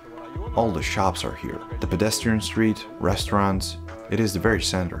 All the shops are here. The pedestrian street, restaurants. It is the very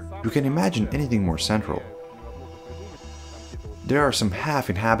center. You can imagine anything more central. There are some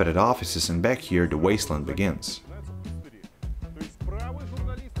half-inhabited offices, and back here the wasteland begins.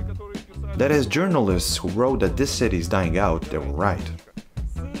 That is, journalists who wrote that this city is dying out, they were right.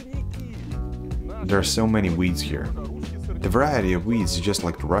 There are so many weeds here. The variety of weeds is just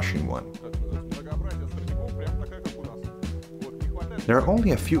like the Russian one. There are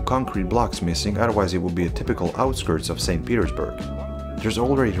only a few concrete blocks missing, otherwise it would be a typical outskirts of St. Petersburg. There's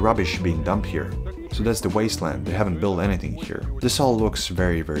already rubbish being dumped here. So that's the wasteland, they haven't built anything here. This all looks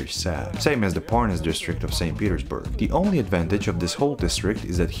very sad. Same as the Parnas district of St. Petersburg. The only advantage of this whole district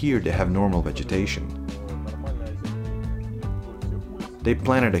is that here they have normal vegetation. They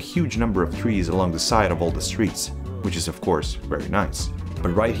planted a huge number of trees along the side of all the streets, which is of course very nice.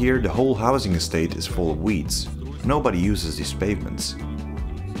 But right here the whole housing estate is full of weeds. Nobody uses these pavements.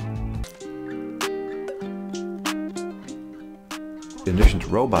 In addition to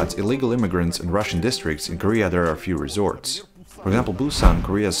robots, illegal immigrants and Russian districts, in Korea there are a few resorts. For example, Busan,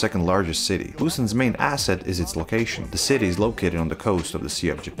 Korea's second largest city. Busan's main asset is its location. The city is located on the coast of the Sea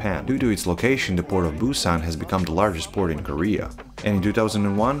of Japan. Due to its location, the port of Busan has become the largest port in Korea. And in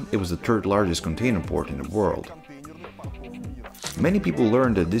 2001, it was the third largest container port in the world. Many people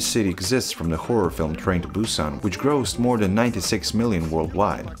learned that this city exists from the horror film Train to Busan, which grossed more than 96 million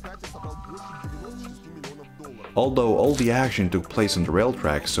worldwide. Although all the action took place on the rail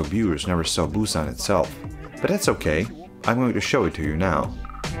tracks, so viewers never saw Busan itself. But that's okay, I'm going to show it to you now.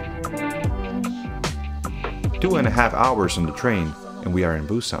 2.5 hours on the train and we are in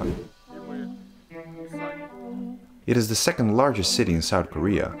Busan. It is the second largest city in South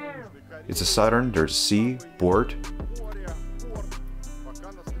Korea. It's a southern, there's sea, port.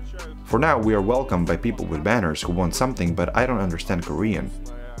 For now we are welcomed by people with banners who want something, but I don't understand Korean.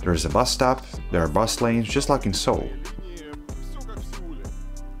 There is a bus stop, there are bus lanes, just like in Seoul.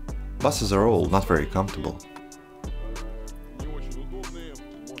 Buses are old, not very comfortable.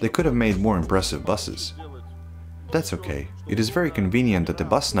 They could have made more impressive buses. That's okay. It is very convenient that the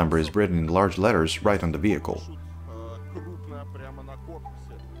bus number is written in large letters right on the vehicle.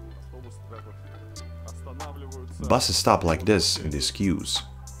 Buses stop like this in these queues,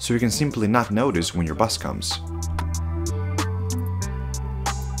 so you can simply not notice when your bus comes.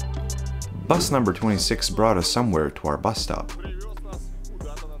 Bus number 26 brought us somewhere to our bus stop.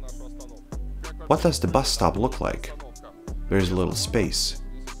 What does the bus stop look like? There's a little space.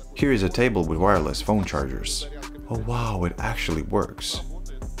 Here is a table with wireless phone chargers. Oh wow, it actually works.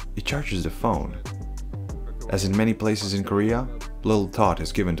 It charges the phone. As in many places in Korea, little thought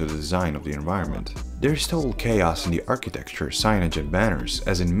is given to the design of the environment. There is total chaos in the architecture, signage and banners,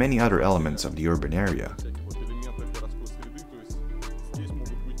 as in many other elements of the urban area.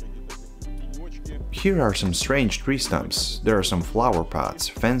 Here are some strange tree stumps, there are some flower pots,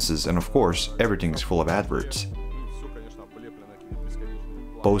 fences, and of course, everything is full of adverts.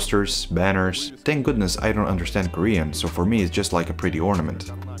 Posters, banners. Thank goodness I don't understand Korean, so for me it's just like a pretty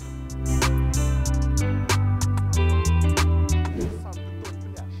ornament.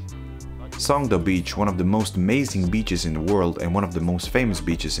 Songdo Beach, one of the most amazing beaches in the world and one of the most famous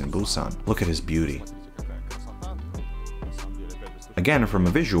beaches in Busan. Look at his beauty. Again, from a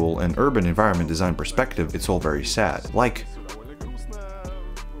visual and urban environment design perspective, it's all very sad. Like,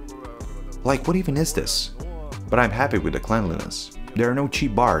 what even is this? But I'm happy with the cleanliness. There are no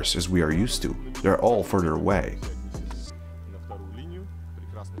cheap bars as we are used to. They're all further away.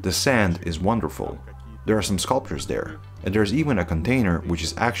 The sand is wonderful. There are some sculptures there. And there's even a container which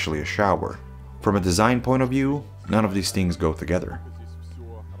is actually a shower. From a design point of view, none of these things go together.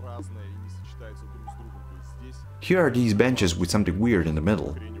 Here are these benches with something weird in the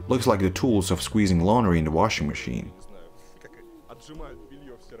middle. Looks like the tools of squeezing laundry in the washing machine.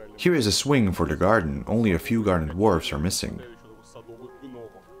 Here is a swing for the garden, only a few garden dwarfs are missing.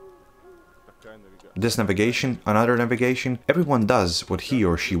 This navigation, another navigation, everyone does what he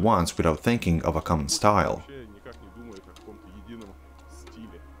or she wants without thinking of a common style.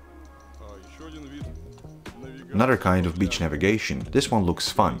 Another kind of beach navigation, this one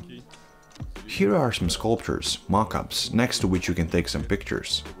looks fun. Here are some sculptures, mock-ups, next to which you can take some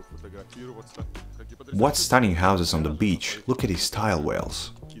pictures. What stunning houses on the beach, look at these tile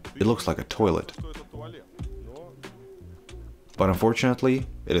whales. It looks like a toilet. But unfortunately,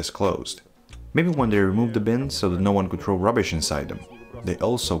 it is closed. Maybe when they removed the bins so that no one could throw rubbish inside them. They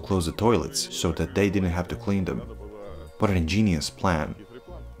also closed the toilets so that they didn't have to clean them. What an ingenious plan.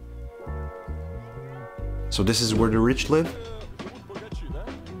 So this is where the rich live?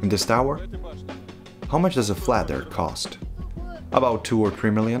 In this tower? How much does a flat there cost? About $2 or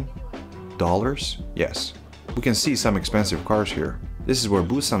 $3 million? Dollars? Yes. We can see some expensive cars here. This is where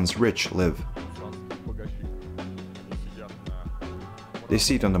Busan's rich live. They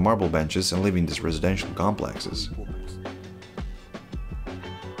sit on the marble benches and live in these residential complexes.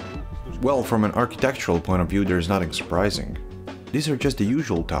 Well, from an architectural point of view, there's nothing surprising. These are just the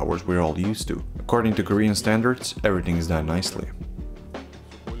usual towers we're all used to. According to Korean standards, everything is done nicely.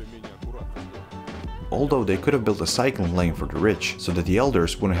 Although they could have built a cycling lane for the rich, so that the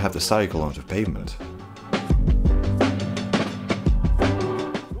elders wouldn't have to cycle onto pavement.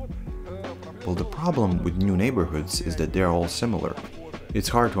 Well, the problem with new neighborhoods is that they're all similar. It's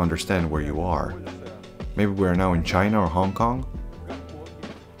hard to understand where you are. Maybe we're now in China or Hong Kong?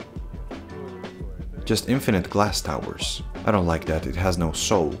 Just infinite glass towers. I don't like that, it has no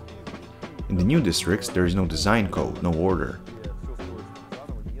soul. In the new districts, there is no design code, no order.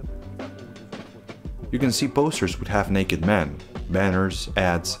 You can see posters with half-naked men, banners,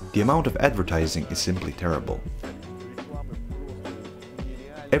 ads. The amount of advertising is simply terrible.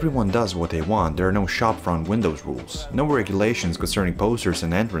 Everyone does what they want, there are no shopfront windows rules, no regulations concerning posters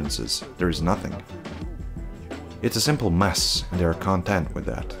and entrances, there is nothing. It's a simple mess, and they are content with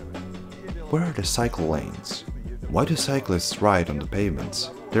that. Where are the cycle lanes? Why do cyclists ride on the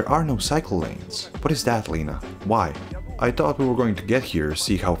pavements? There are no cycle lanes. What is that, Lena? Why? I thought we were going to get here,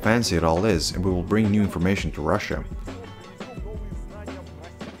 see how fancy it all is, and we will bring new information to Russia.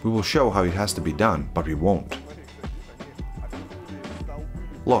 We will show how it has to be done, but we won't.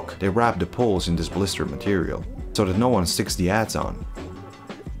 Look, they wrap the poles in this blister material, so that no one sticks the ads on.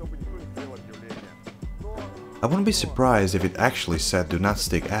 I wouldn't be surprised if it actually said do not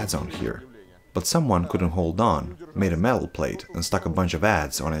stick ads on here. But someone couldn't hold on, made a metal plate and stuck a bunch of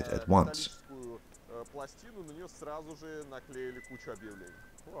ads on it at once.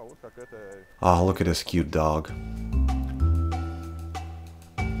 Oh, look at this cute dog.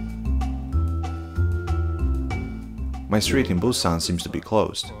 My street in Busan seems to be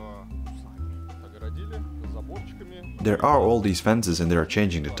closed. There are all these fences and they are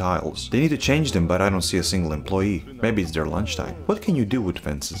changing the tiles. They need to change them, but I don't see a single employee. Maybe it's their lunchtime. What can you do with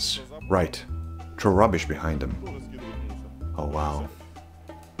fences? Right. Throw rubbish behind them. Oh wow.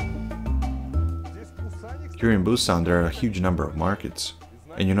 Here in Busan there are a huge number of markets.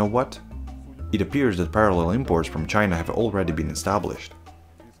 And you know what? It appears that parallel imports from China have already been established.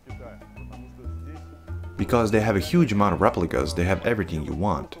 Because they have a huge amount of replicas, they have everything you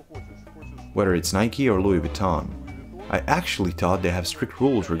want. Whether it's Nike or Louis Vuitton. I actually thought they have strict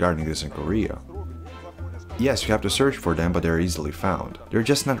rules regarding this in Korea. Yes, you have to search for them, but they're easily found. They're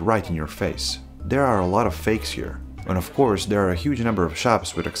just not right in your face. There are a lot of fakes here. And of course, there are a huge number of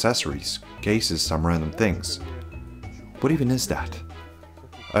shops with accessories, cases, some random things. What even is that?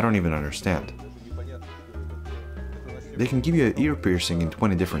 I don't even understand. They can give you an ear piercing in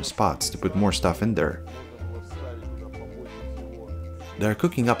 20 different spots to put more stuff in there. They're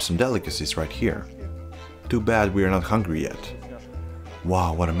cooking up some delicacies right here. Too bad we are not hungry yet.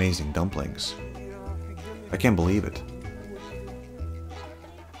 Wow, what amazing dumplings. I can't believe it.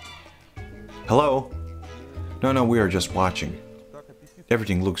 Hello? No, we are just watching.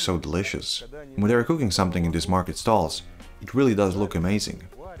 Everything looks so delicious. When they are cooking something in these market stalls, it really does look amazing.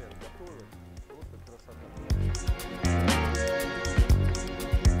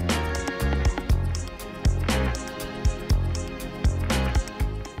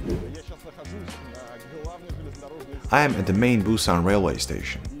 I am at the main Busan railway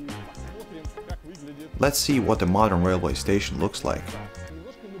station. Let's see what the modern railway station looks like.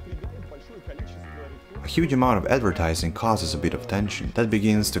 A huge amount of advertising causes a bit of tension that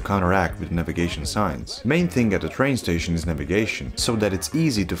begins to counteract with navigation signs. Main thing at the train station is navigation, so that it's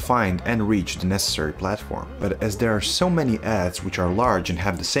easy to find and reach the necessary platform. But as there are so many ads which are large and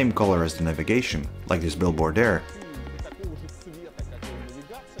have the same color as the navigation, like this billboard there,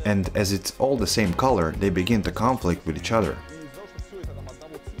 and as it's all the same color, they begin to conflict with each other.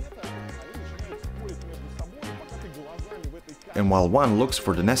 And while one looks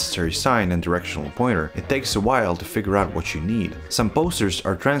for the necessary sign and directional pointer, it takes a while to figure out what you need. Some posters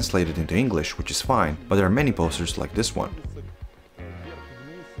are translated into English, which is fine, but there are many posters like this one.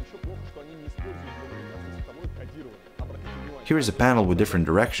 Here is a panel with different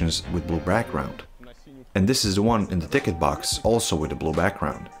directions with blue background. And this is the one in the ticket box, also with a blue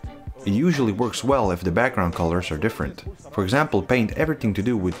background. It usually works well if the background colors are different. For example, paint everything to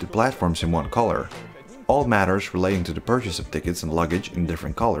do with the platforms in one color. All matters relating to the purchase of tickets and luggage in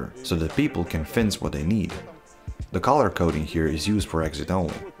different color, so that people can fence what they need. The color coding here is used for exit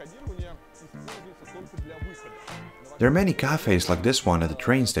only. There are many cafes like this one at the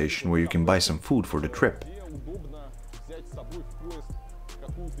train station where you can buy some food for the trip.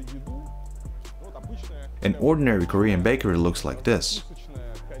 An ordinary Korean bakery looks like this.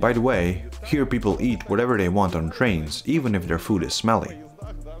 By the way, here people eat whatever they want on trains, even if their food is smelly.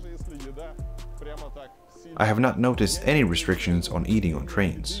 I have not noticed any restrictions on eating on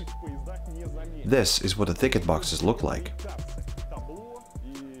trains. This is what the ticket boxes look like.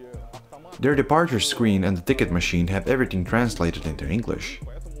 Their departure screen and the ticket machine have everything translated into English,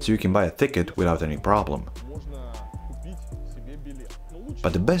 so you can buy a ticket without any problem.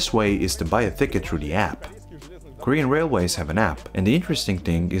 But the best way is to buy a ticket through the app. Korean railways have an app, and the interesting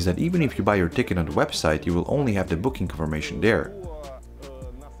thing is that even if you buy your ticket on the website, you will only have the booking confirmation there.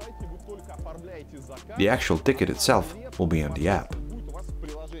 The actual ticket itself will be on the app.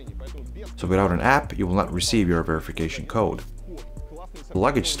 So without an app, you will not receive your verification code. The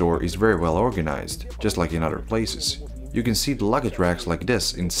luggage store is very well organized, just like in other places. You can see the luggage racks like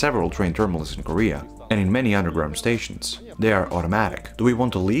this in several train terminals in Korea, and in many underground stations. They are automatic. Do we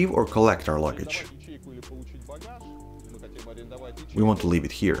want to leave or collect our luggage? We want to leave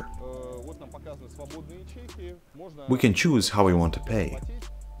it here. We can choose how we want to pay.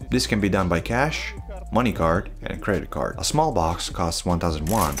 This can be done by cash, money card, and a credit card. A small box costs 1,000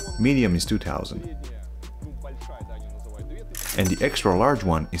 won, medium is 2,000. And the extra large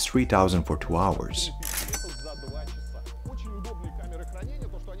one is 3,000 for 2 hours.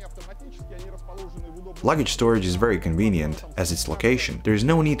 Luggage storage is very convenient as its location. There is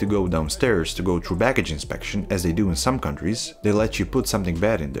no need to go downstairs to go through baggage inspection as they do in some countries. They let you put something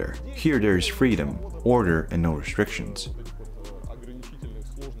bad in there. Here there is freedom, order, and no restrictions.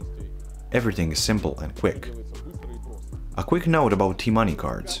 Everything is simple and quick. A quick note about T-money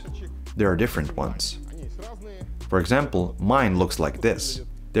cards. There are different ones. For example, mine looks like this.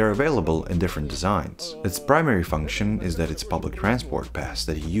 They are available in different designs. Its primary function is that it's public transport pass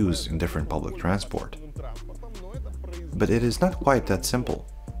that you use in different public transport. But it is not quite that simple.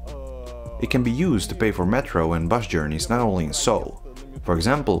 It can be used to pay for metro and bus journeys not only in Seoul. For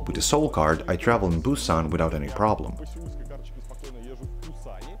example, with the Seoul card, I travel in Busan without any problem.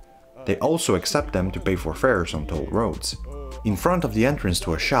 They also accept them to pay for fares on toll roads. In front of the entrance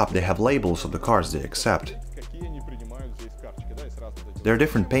to a shop, they have labels of the cards they accept. There are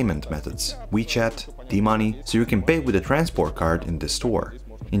different payment methods, WeChat, T-money, so you can pay with a transport card in this store.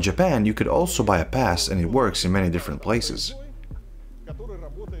 In Japan, you could also buy a pass and it works in many different places.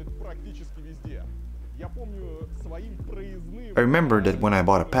 I remember that when I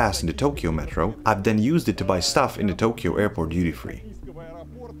bought a pass in the Tokyo metro, I've then used it to buy stuff in the Tokyo airport duty-free.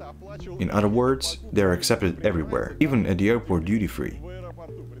 In other words, they are accepted everywhere, even at the airport duty-free.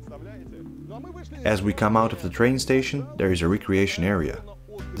 As we come out of the train station, there is a recreation area.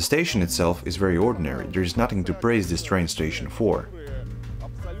 The station itself is very ordinary, there is nothing to praise this train station for.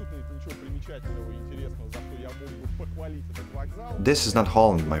 This is not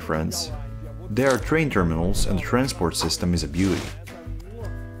Holland, my friends. There are train terminals and the transport system is a beauty.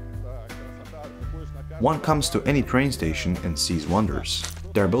 One comes to any train station and sees wonders.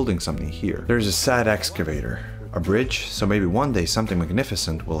 They are building something here. There is a sad excavator, a bridge, so maybe one day something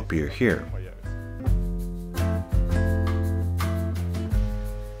magnificent will appear here.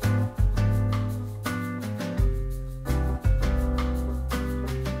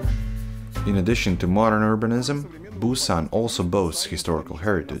 In addition to modern urbanism, Busan also boasts historical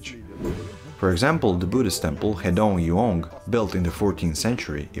heritage. For example, the Buddhist temple Hedong Yuong, built in the 14th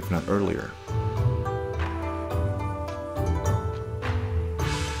century, if not earlier.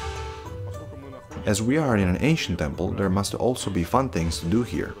 As we are in an ancient temple, there must also be fun things to do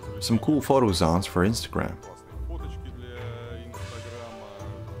here. Some cool photo zones for Instagram.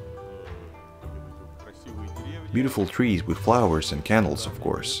 Beautiful trees with flowers and candles, of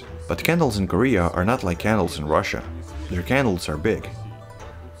course. But candles in Korea are not like candles in Russia. Their candles are big.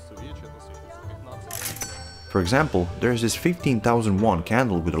 For example, there is this 15,000 won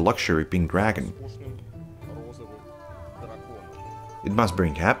candle with a luxury pink dragon. It must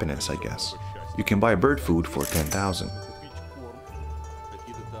bring happiness, I guess. You can buy bird food for 10,000.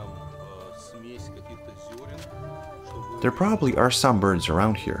 There probably are some birds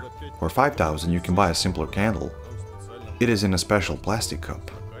around here. For 5,000 you can buy a simpler candle. It is in a special plastic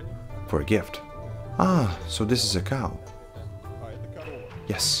cup. For a gift. Ah, so this is a cow.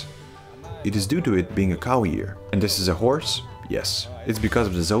 Yes. It is due to it being a cow year. And this is a horse? Yes. It's because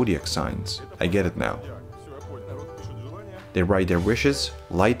of the zodiac signs. I get it now. They write their wishes,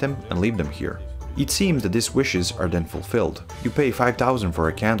 light them, and leave them here. It seems that these wishes are then fulfilled. You pay 5,000 for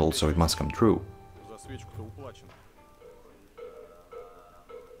a candle, so it must come true.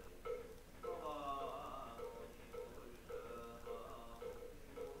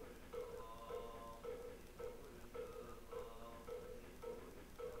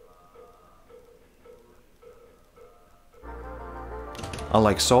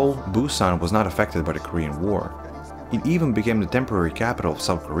 Unlike Seoul, Busan was not affected by the Korean War. It even became the temporary capital of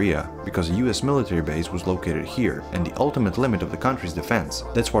South Korea because a US military base was located here and the ultimate limit of the country's defense.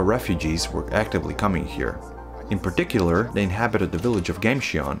 That's why refugees were actively coming here. In particular, they inhabited the village of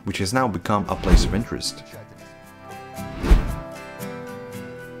Gamcheon, which has now become a place of interest.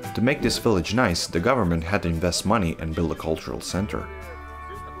 To make this village nice, the government had to invest money and build a cultural center.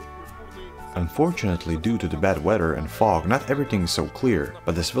 Unfortunately, due to the bad weather and fog, not everything is so clear,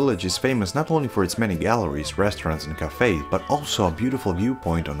 but this village is famous not only for its many galleries, restaurants and cafes, but also a beautiful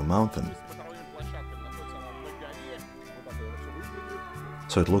viewpoint on the mountain.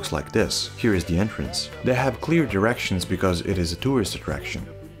 So it looks like this. Here is the entrance. They have clear directions because it is a tourist attraction.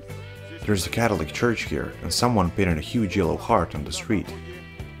 There's a Catholic church here, and someone painted a huge yellow heart on the street.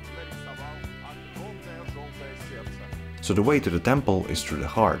 So the way to the temple is through the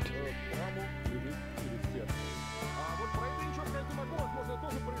heart.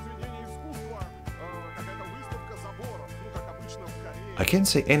 I can't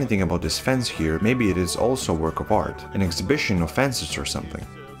say anything about this fence here, maybe it is also a work of art, an exhibition of fences or something.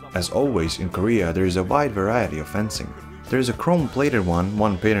 As always in Korea, there is a wide variety of fencing. There is a chrome-plated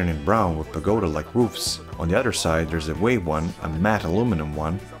one painted in brown with pagoda-like roofs. On the other side there's a wave one, a matte aluminum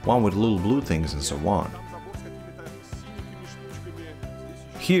one with little blue things and so on.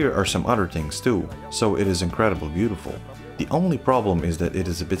 Here are some other things too, so it is incredibly beautiful. The only problem is that it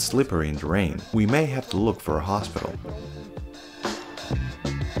is a bit slippery in the rain. We may have to look for a hospital.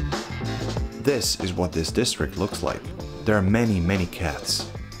 This is what this district looks like. There are many cats.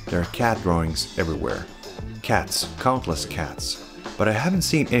 There are cat drawings everywhere. Cats, countless cats. But I haven't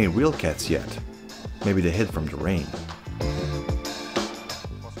seen any real cats yet. Maybe they hid from the rain.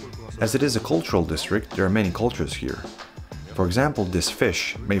 As it is a cultural district, there are many cultures here. For example, this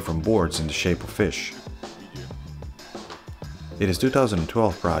fish, made from boards in the shape of fish. It is a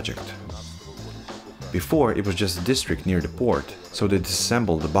 2012 project. Before, it was just a district near the port, so they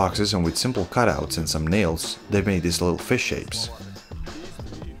disassembled the boxes and with simple cutouts and some nails, they made these little fish shapes.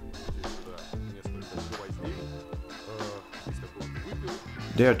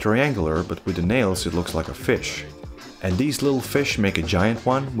 They are triangular, but with the nails it looks like a fish. And these little fish make a giant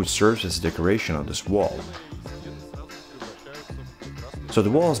one, which serves as decoration on this wall. So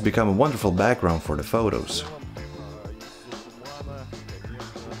the walls become a wonderful background for the photos.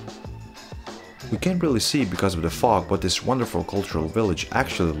 We can't really see because of the fog what this wonderful cultural village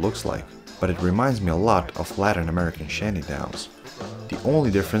actually looks like, but it reminds me a lot of Latin American shantytowns. The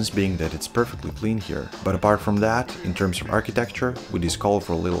only difference being that it's perfectly clean here, but apart from that, in terms of architecture, with these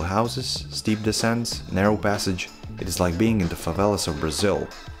colorful little houses, steep descents, narrow passage, it is like being in the favelas of Brazil.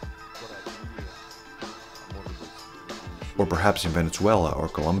 Or perhaps in Venezuela or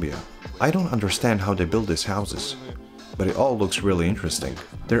Colombia. I don't understand how they build these houses, but it all looks really interesting.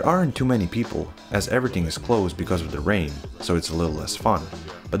 There aren't too many people, as everything is closed because of the rain, so it's a little less fun.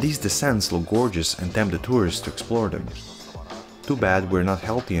 But these descents look gorgeous and tempt the tourists to explore them. Too bad we're not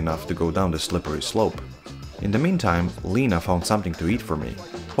healthy enough to go down the slippery slope. In the meantime, Lena found something to eat for me.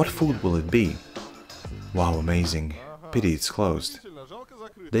 What food will it be? Wow, amazing. Pity it's closed.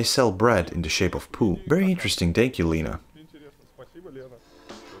 They sell bread in the shape of poo. Very interesting, thank you, Lena.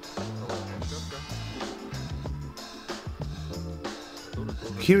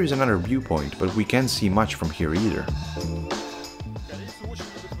 Here is another viewpoint, but we can't see much from here either.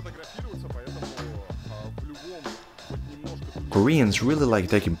 Koreans really like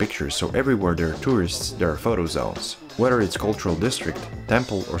taking pictures, so everywhere there are tourists, there are photo zones, whether it's cultural district,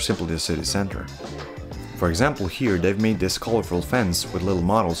 temple or simply the city center. For example, here they've made this colorful fence with little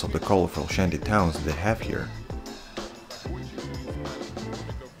models of the colorful shanty towns that they have here.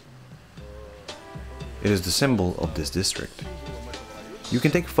 It is the symbol of this district. You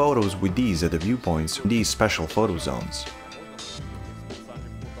can take photos with these at the viewpoints in these special photo zones.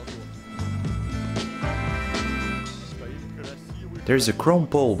 There is a chrome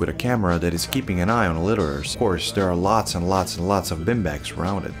pole with a camera that is keeping an eye on litterers. Of course, there are lots and lots of bin bags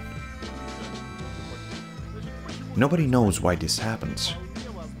around it. Nobody knows why this happens.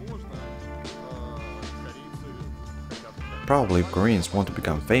 Probably Koreans want to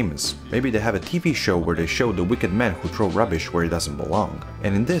become famous. Maybe they have a TV show where they show the wicked men who throw rubbish where it doesn't belong.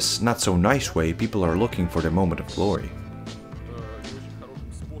 And in this not so nice way, people are looking for their moment of glory.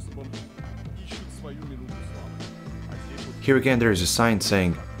 Here again there is a sign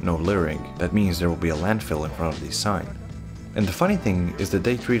saying no littering. That means there will be a landfill in front of this sign. And the funny thing is that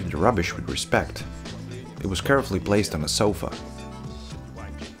they treated the rubbish with respect. It was carefully placed on a sofa.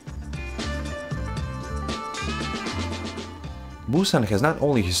 Busan has not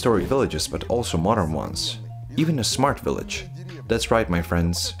only historic villages but also modern ones. Even a smart village. That's right, my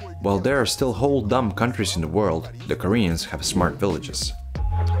friends. While there are still whole dumb countries in the world, the Koreans have smart villages.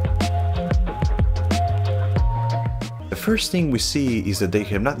 The first thing we see is that they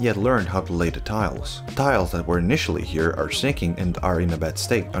have not yet learned how to lay the tiles. Tiles that were initially here are sinking and are in a bad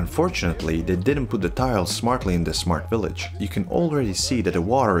state. Unfortunately, they didn't put the tiles smartly in this smart village. You can already see that the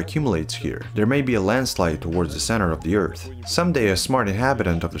water accumulates here. There may be a landslide towards the center of the earth. Someday a smart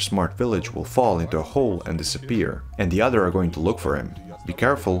inhabitant of the smart village will fall into a hole and disappear, and the other are going to look for him. Be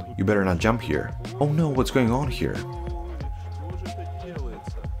careful, you better not jump here. Oh no, what's going on here?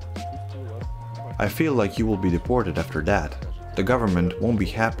 I feel like you will be deported after that. The government won't be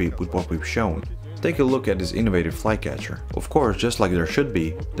happy with what we've shown. Take a look at this innovative flycatcher. Of course, just like there should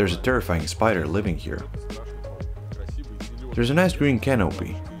be, there's a terrifying spider living here. There's a nice green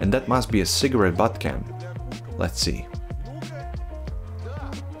canopy, and that must be a cigarette butt can. Let's see.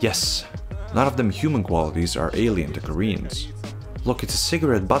 Yes, none of them human qualities are alien to Koreans. Look, it's a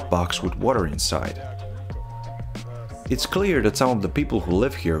cigarette butt box with water inside. It's clear that some of the people who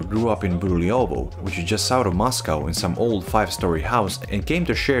live here grew up in Burlyovo, which is just south of Moscow, in some old 5-story house, and came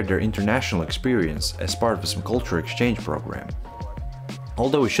to share their international experience as part of some culture exchange program.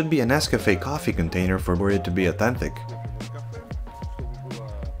 Although it should be a Nescafe coffee container for it to be authentic.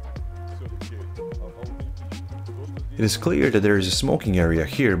 It is clear that there is a smoking area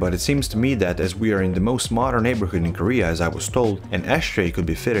here, but it seems to me that as we are in the most modern neighborhood in Korea, as I was told, an ashtray could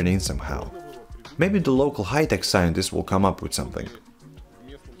be fitted in somehow. Maybe the local high-tech scientists will come up with something.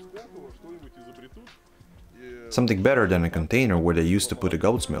 Something better than a container where they used to put a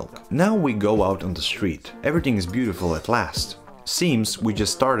goat's milk. Now we go out on the street. Everything is beautiful at last. Seems we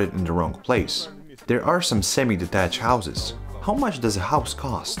just started in the wrong place. There are some semi-detached houses. How much does a house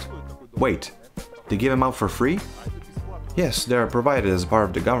cost? Wait, they give them out for free? Yes, they are provided as part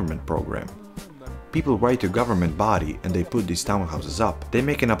of the government program. People write to government body and they put these townhouses up. They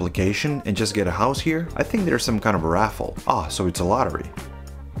make an application and just get a house here? I think there's some kind of a raffle. Ah, so it's a lottery.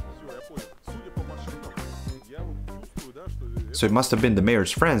 So it must have been the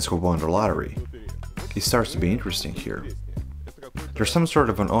mayor's friends who won the lottery. It starts to be interesting here. There's some sort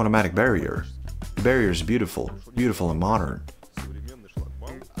of an automatic barrier. The barrier is beautiful, beautiful and modern.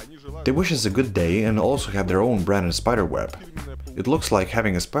 They wish us a good day and also have their own branded spider web. It looks like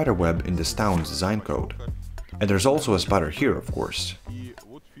having a spider web in this town's design code. And there's also a spider here, of course.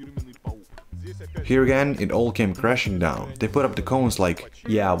 Here again, it all came crashing down. They put up the cones like,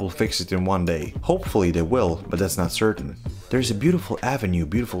 yeah, we'll fix it in one day. Hopefully they will, but that's not certain. There's a beautiful avenue,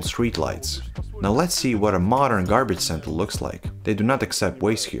 beautiful streetlights. Now let's see what a modern garbage center looks like. They do not accept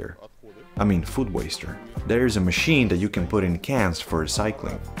waste here. I mean food waster. There is a machine that you can put in cans for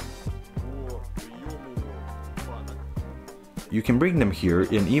recycling. You can bring them here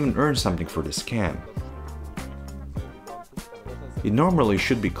and even earn something for this can. It normally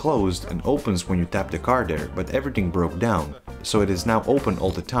should be closed and opens when you tap the card there, but everything broke down, so it is now open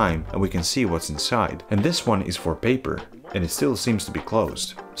all the time and we can see what's inside. And this one is for paper, and it still seems to be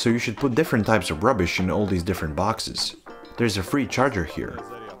closed. So you should put different types of rubbish in all these different boxes. There's a free charger here.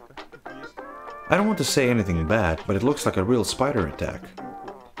 I don't want to say anything bad, but it looks like a real spider attack.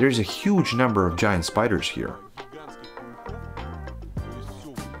 There's a huge number of giant spiders here.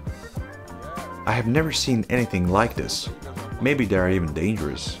 I have never seen anything like this. Maybe they are even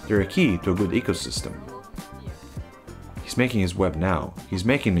dangerous. They're a key to a good ecosystem. He's making his web now. He's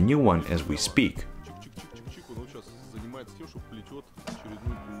making a new one as we speak.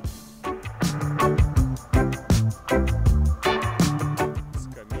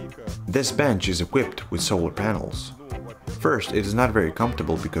 This bench is equipped with solar panels. First, it is not very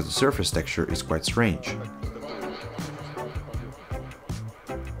comfortable because the surface texture is quite strange.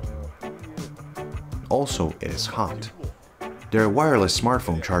 Also, it is hot. There are wireless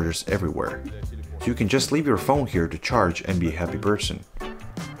smartphone chargers everywhere, so you can just leave your phone here to charge and be a happy person.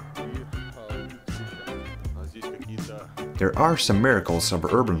 There are some miracles of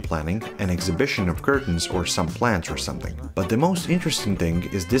urban planning, an exhibition of curtains or some plants or something. But the most interesting thing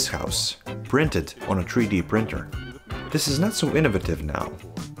is this house, printed on a 3D printer. This is not so innovative now.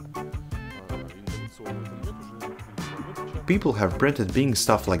 People have printed being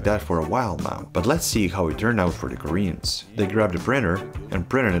stuff like that for a while now, but let's see how it turned out for the Koreans. They grabbed a printer and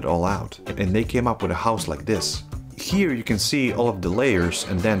printed it all out, and they came up with a house like this. Here you can see all of the layers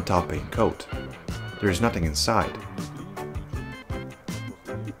and then top paint coat. There is nothing inside.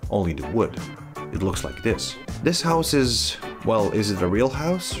 Only the wood. It looks like this. This house is... well, is it a real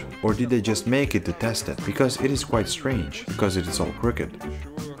house? Or did they just make it to test it? Because it is quite strange, because it is all crooked.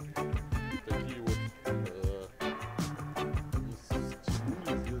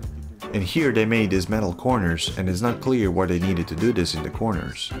 And here they made these metal corners, and it's not clear why they needed to do this in the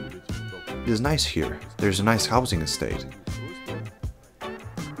corners. It is nice here. There's a nice housing estate.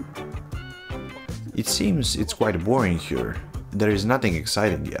 It seems it's quite boring here. There is nothing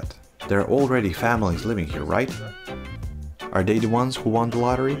exciting yet. There are already families living here, right? Are they the ones who won the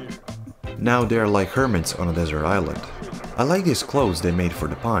lottery? Now they are like hermits on a desert island. I like these clothes they made for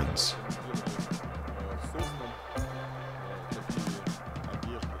the pines.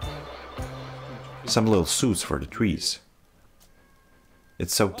 Some little suits for the trees.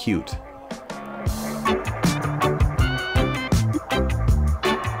 It's so cute.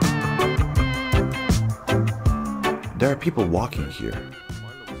 There are people walking here.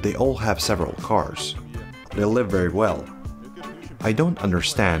 They all have several cars. They live very well. I don't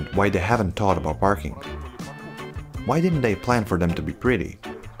understand why they haven't thought about parking. Why didn't they plan for them to be pretty?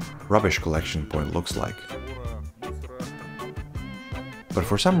 Rubbish collection point looks like. But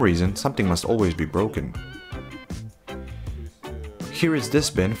for some reason, something must always be broken. Here is this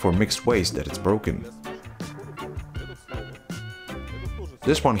bin for mixed waste that it's broken.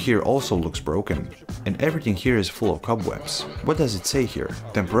 This one here also looks broken, and everything here is full of cobwebs. What does it say here?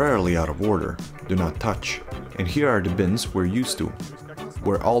 Temporarily out of order. Do not touch. And here are the bins we're used to.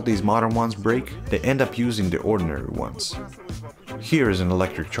 Where all these modern ones break, they end up using the ordinary ones. Here is an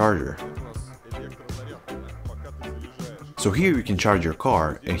electric charger. So here you can charge your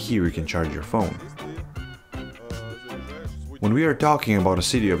car, and here you can charge your phone. When we are talking about a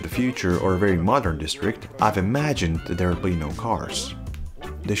city of the future or a very modern district, I've imagined that there will be no cars.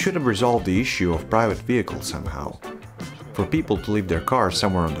 They should have resolved the issue of private vehicles somehow, for people to leave their cars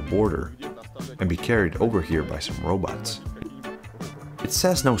somewhere on the border and be carried over here by some robots. It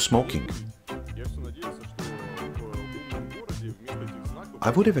says no smoking. I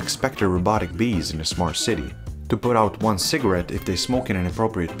would have expected robotic bees in a smart city to put out one cigarette if they smoke in an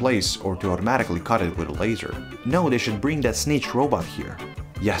appropriate place or to automatically cut it with a laser. No, they should bring that sneak robot here.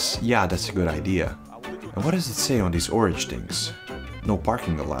 Yes, yeah, that's a good idea. And what does it say on these orange things? No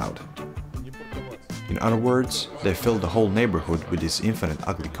parking allowed. In other words, they filled the whole neighborhood with these infinite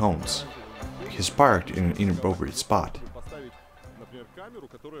ugly cones. He's parked in an inappropriate spot.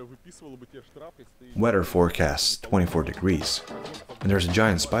 Weather forecast 24 degrees. And there's a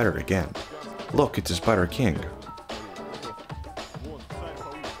giant spider again. Look, it's a Spider King.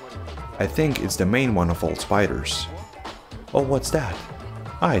 I think it's the main one of all spiders. Oh, what's that?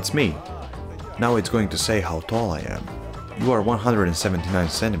 Ah, it's me. Now it's going to say how tall I am. You are 179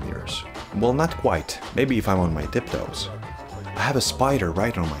 centimeters. Well, not quite. Maybe if I'm on my tiptoes. I have a spider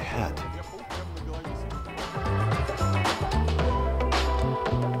right on my head.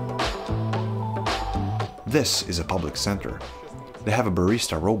 This is a public center. They have a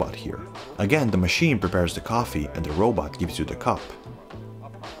barista robot here. Again, the machine prepares the coffee and the robot gives you the cup.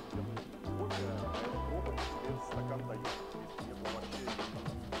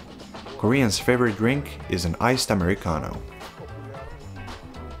 Koreans' favorite drink is an iced Americano.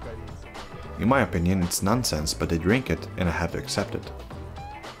 In my opinion, it's nonsense, but they drink it and I have to accept it.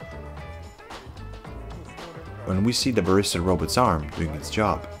 When we see the barista robot's arm doing its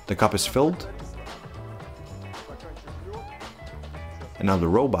job, the cup is filled, and now the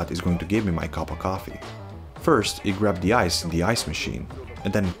robot is going to give me my cup of coffee. First, it grabbed the ice in the ice machine,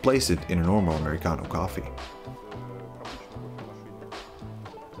 and then it placed it in a normal Americano coffee.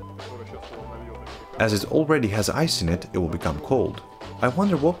 As it already has ice in it, it will become cold. I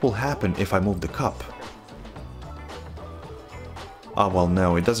wonder what will happen if I move the cup. Ah, well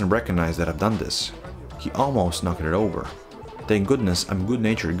no, it doesn't recognize that I've done this. He almost knocked it over. Thank goodness I'm a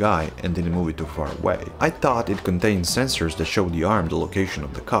good-natured guy and didn't move it too far away. I thought it contained sensors that show the arm the location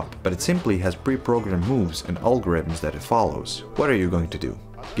of the cup, but it simply has pre-programmed moves and algorithms that it follows. What are you going to do?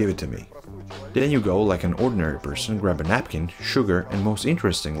 Give it to me. Then you go like an ordinary person, grab a napkin, sugar, and most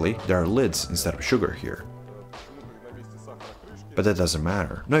interestingly, there are lids instead of sugar here. But that doesn't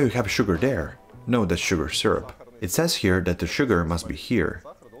matter. No, you have sugar there. No, that's sugar syrup. It says here that the sugar must be here,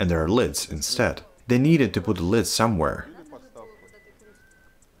 and there are lids instead. They needed to put the lids somewhere.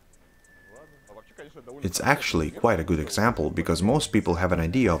 It's actually quite a good example, because most people have an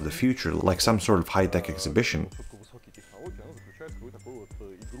idea of the future like some sort of high-tech exhibition.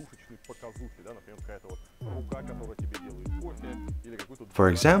 For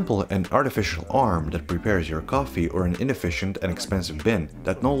example, an artificial arm that prepares your coffee or an inefficient and expensive bin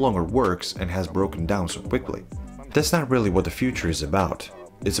that no longer works and has broken down so quickly. That's not really what the future is about.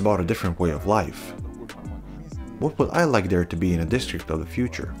 It's about a different way of life. What would I like there to be in a district of the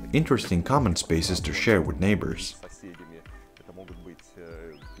future? Interesting common spaces to share with neighbors.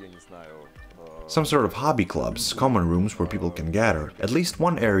 Some sort of hobby clubs, common rooms where people can gather, at least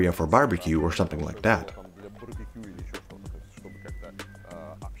one area for barbecue or something like that.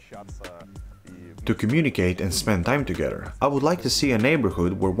 To communicate and spend time together. I would like to see a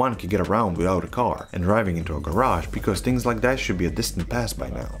neighborhood where one can get around without a car and driving into a garage, because things like that should be a distant past by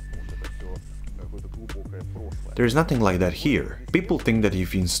now. There is nothing like that here. People think that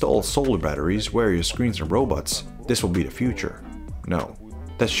if you install solar batteries, various screens and robots, this will be the future. No,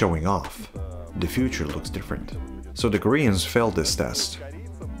 that's showing off. The future looks different. So the Koreans failed this test.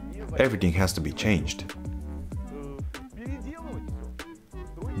 Everything has to be changed.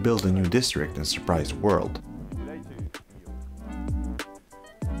 Build a new district and surprise the world.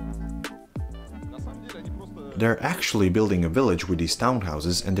 They're actually building a village with these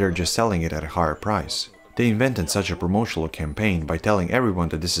townhouses and they're just selling it at a higher price. They invented such a promotional campaign by telling everyone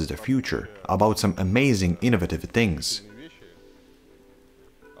that this is the future, about some amazing innovative things.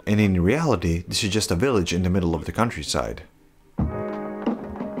 And in reality, this is just a village in the middle of the countryside.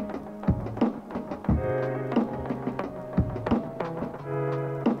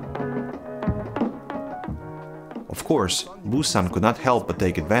 Of course, Busan could not help but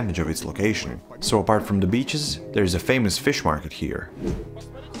take advantage of its location. So apart from the beaches, there is a famous fish market here.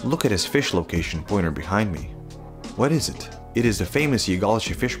 Look at this fish location pointer behind me. What is it? It is the famous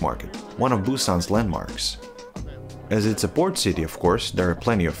Yegalshi fish market, one of Busan's landmarks. As it's a port city, of course, there are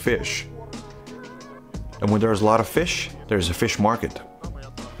plenty of fish. And when there's a lot of fish, there's a fish market.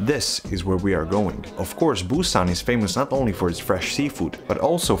 This is where we are going. Of course, Busan is famous not only for its fresh seafood, but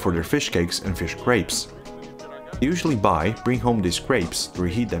also for their fish cakes and fish crepes. They usually bring home these crepes to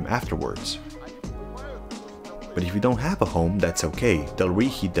reheat them afterwards. But if you don't have a home, that's okay, they'll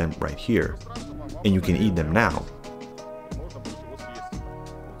reheat them right here. And you can eat them now.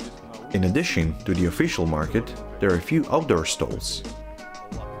 In addition to the official market, there are a few outdoor stalls.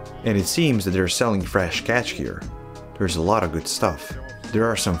 And it seems that they're selling fresh catch here. There's a lot of good stuff. There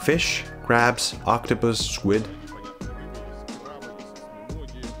are some fish, crabs, octopus, squid.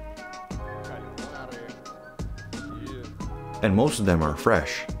 And most of them are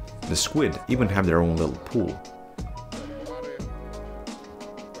fresh. The squid even have their own little pool.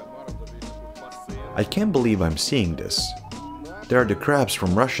 I can't believe I'm seeing this. There are the crabs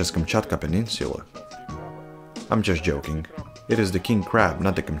from Russia's Kamchatka Peninsula. I'm just joking. It is the king crab,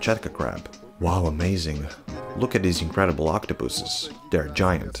 not the Kamchatka crab. Wow, amazing. Look at these incredible octopuses. They're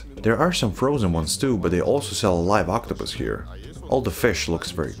giant. There are some frozen ones too, but they also sell a live octopus here. All the fish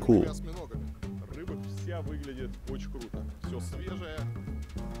looks very cool.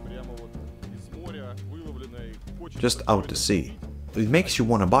 Just out to sea. It makes you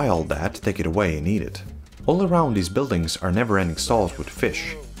want to buy all that, take it away and eat it. All around these buildings are never-ending stalls with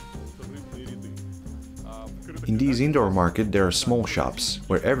fish. In these indoor markets there are small shops,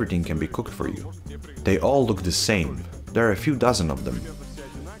 where everything can be cooked for you. They all look the same. There are a few dozen of them.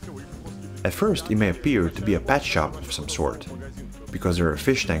 At first it may appear to be a pet shop of some sort, because there are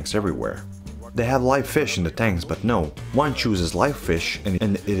fish tanks everywhere. They have live fish in the tanks, but no, one chooses live fish and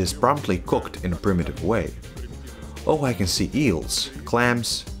it is promptly cooked in a primitive way. Oh, I can see eels,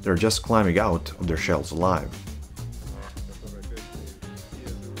 clams, they're just climbing out of their shells alive.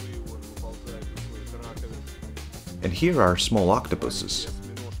 And here are small octopuses.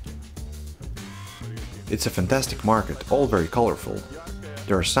 It's a fantastic market, all very colorful.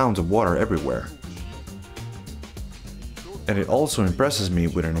 There are sounds of water everywhere. And it also impresses me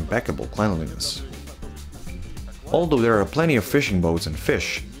with an impeccable cleanliness. Although there are plenty of fishing boats and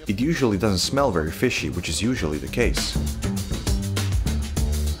fish, it usually doesn't smell very fishy, which is usually the case.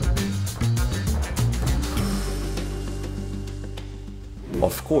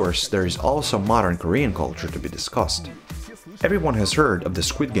 Of course, there is also modern Korean culture to be discussed. Everyone has heard of the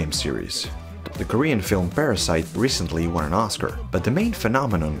Squid Game series. The Korean film Parasite recently won an Oscar, but the main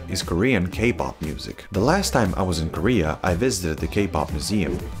phenomenon is Korean K-pop music. The last time I was in Korea, I visited the K-pop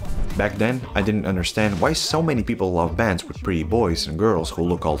museum. Back then, I didn't understand why so many people love bands with pretty boys and girls who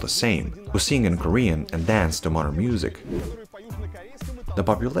look all the same, who sing in Korean and dance to modern music. The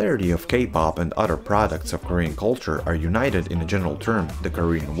popularity of K-pop and other products of Korean culture are united in a general term, the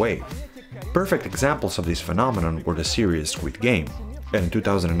Korean wave. Perfect examples of this phenomenon were the series Squid Game and the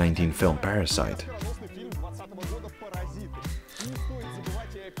 2019 film Parasite.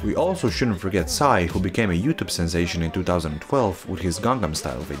 We also shouldn't forget Psy, who became a YouTube sensation in 2012 with his Gangnam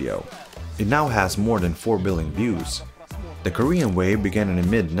Style video. It now has more than 4 billion views. The Korean wave began in the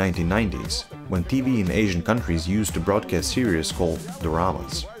mid-1990s, when TV in Asian countries used to broadcast series called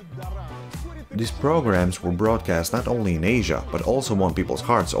doramas. These programs were broadcast not only in Asia, but also won people's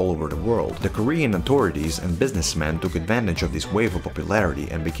hearts all over the world. The Korean authorities and businessmen took advantage of this wave of popularity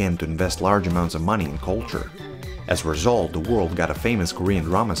and began to invest large amounts of money in culture. As a result, the world got a famous Korean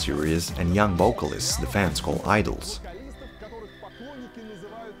drama series and young vocalists the fans call idols.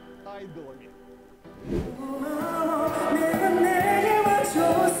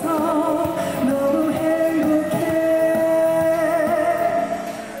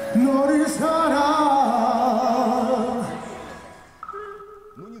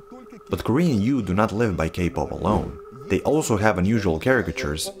 But Korean youth do not live by K-pop alone. They also have unusual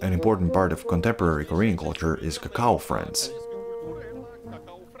caricatures. An important part of contemporary Korean culture is Kakao friends.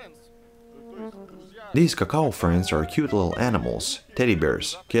 These Kakao friends are cute little animals, teddy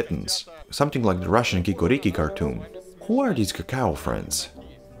bears, kittens, something like the Russian Kikoriki cartoon. Who are these Kakao friends?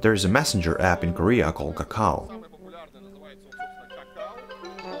 There is a messenger app in Korea called Kakao.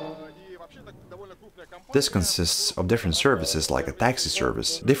 This consists of different services like a taxi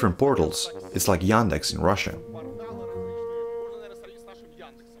service, different portals. It's like Yandex in Russia.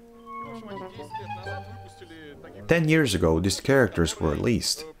 10 years ago, these characters were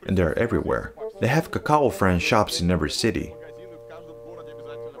released, and they are everywhere. They have Kakao friend shops in every city.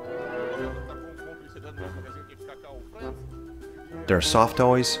 There are soft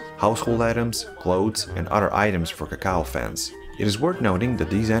toys, household items, clothes, and other items for Kakao fans. It is worth noting that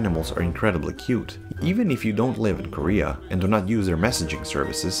these animals are incredibly cute. Even if you don't live in Korea and do not use their messaging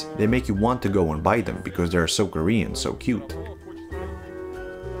services, they make you want to go and buy them because they are so Korean, so cute.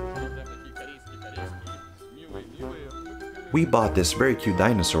 We bought this very cute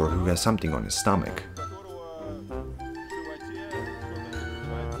dinosaur who has something on his stomach.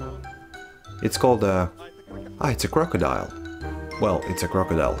 It's called it's a crocodile. Well, it's a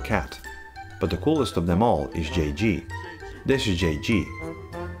crocodile cat. But the coolest of them all is JG. This is JG,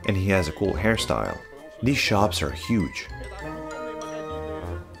 and he has a cool hairstyle. These shops are huge.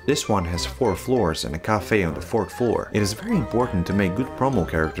 This one has 4 floors and a cafe on the 4th floor. It is very important to make good promo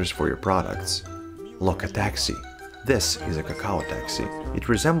characters for your products. Look, a taxi. This is a Kakao taxi. It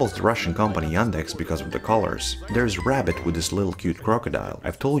resembles the Russian company Yandex because of the colors. There's a rabbit with this little cute crocodile.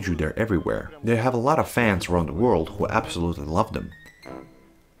 I've told you they're everywhere. They have a lot of fans around the world who absolutely love them.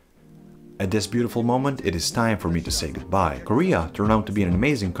 At this beautiful moment, it is time for me to say goodbye. Korea turned out to be an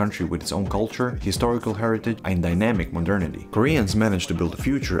amazing country with its own culture, historical heritage, and dynamic modernity. Koreans managed to build a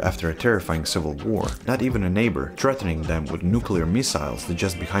future after a terrifying civil war. Not even a neighbor threatening them with nuclear missiles that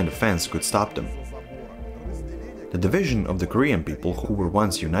just behind a fence could stop them. The division of the Korean people who were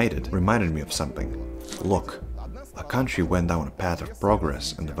once united reminded me of something. Look. A country went down a path of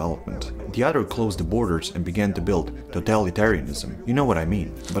progress and development. The other closed the borders and began to build totalitarianism. You know what I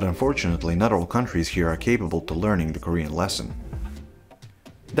mean. But unfortunately, not all countries here are capable to learning the Korean lesson.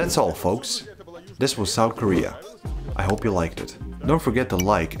 That's all, folks. This was South Korea. I hope you liked it. Don't forget to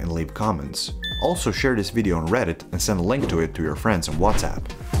like and leave comments. Also share this video on Reddit and send a link to it to your friends on WhatsApp.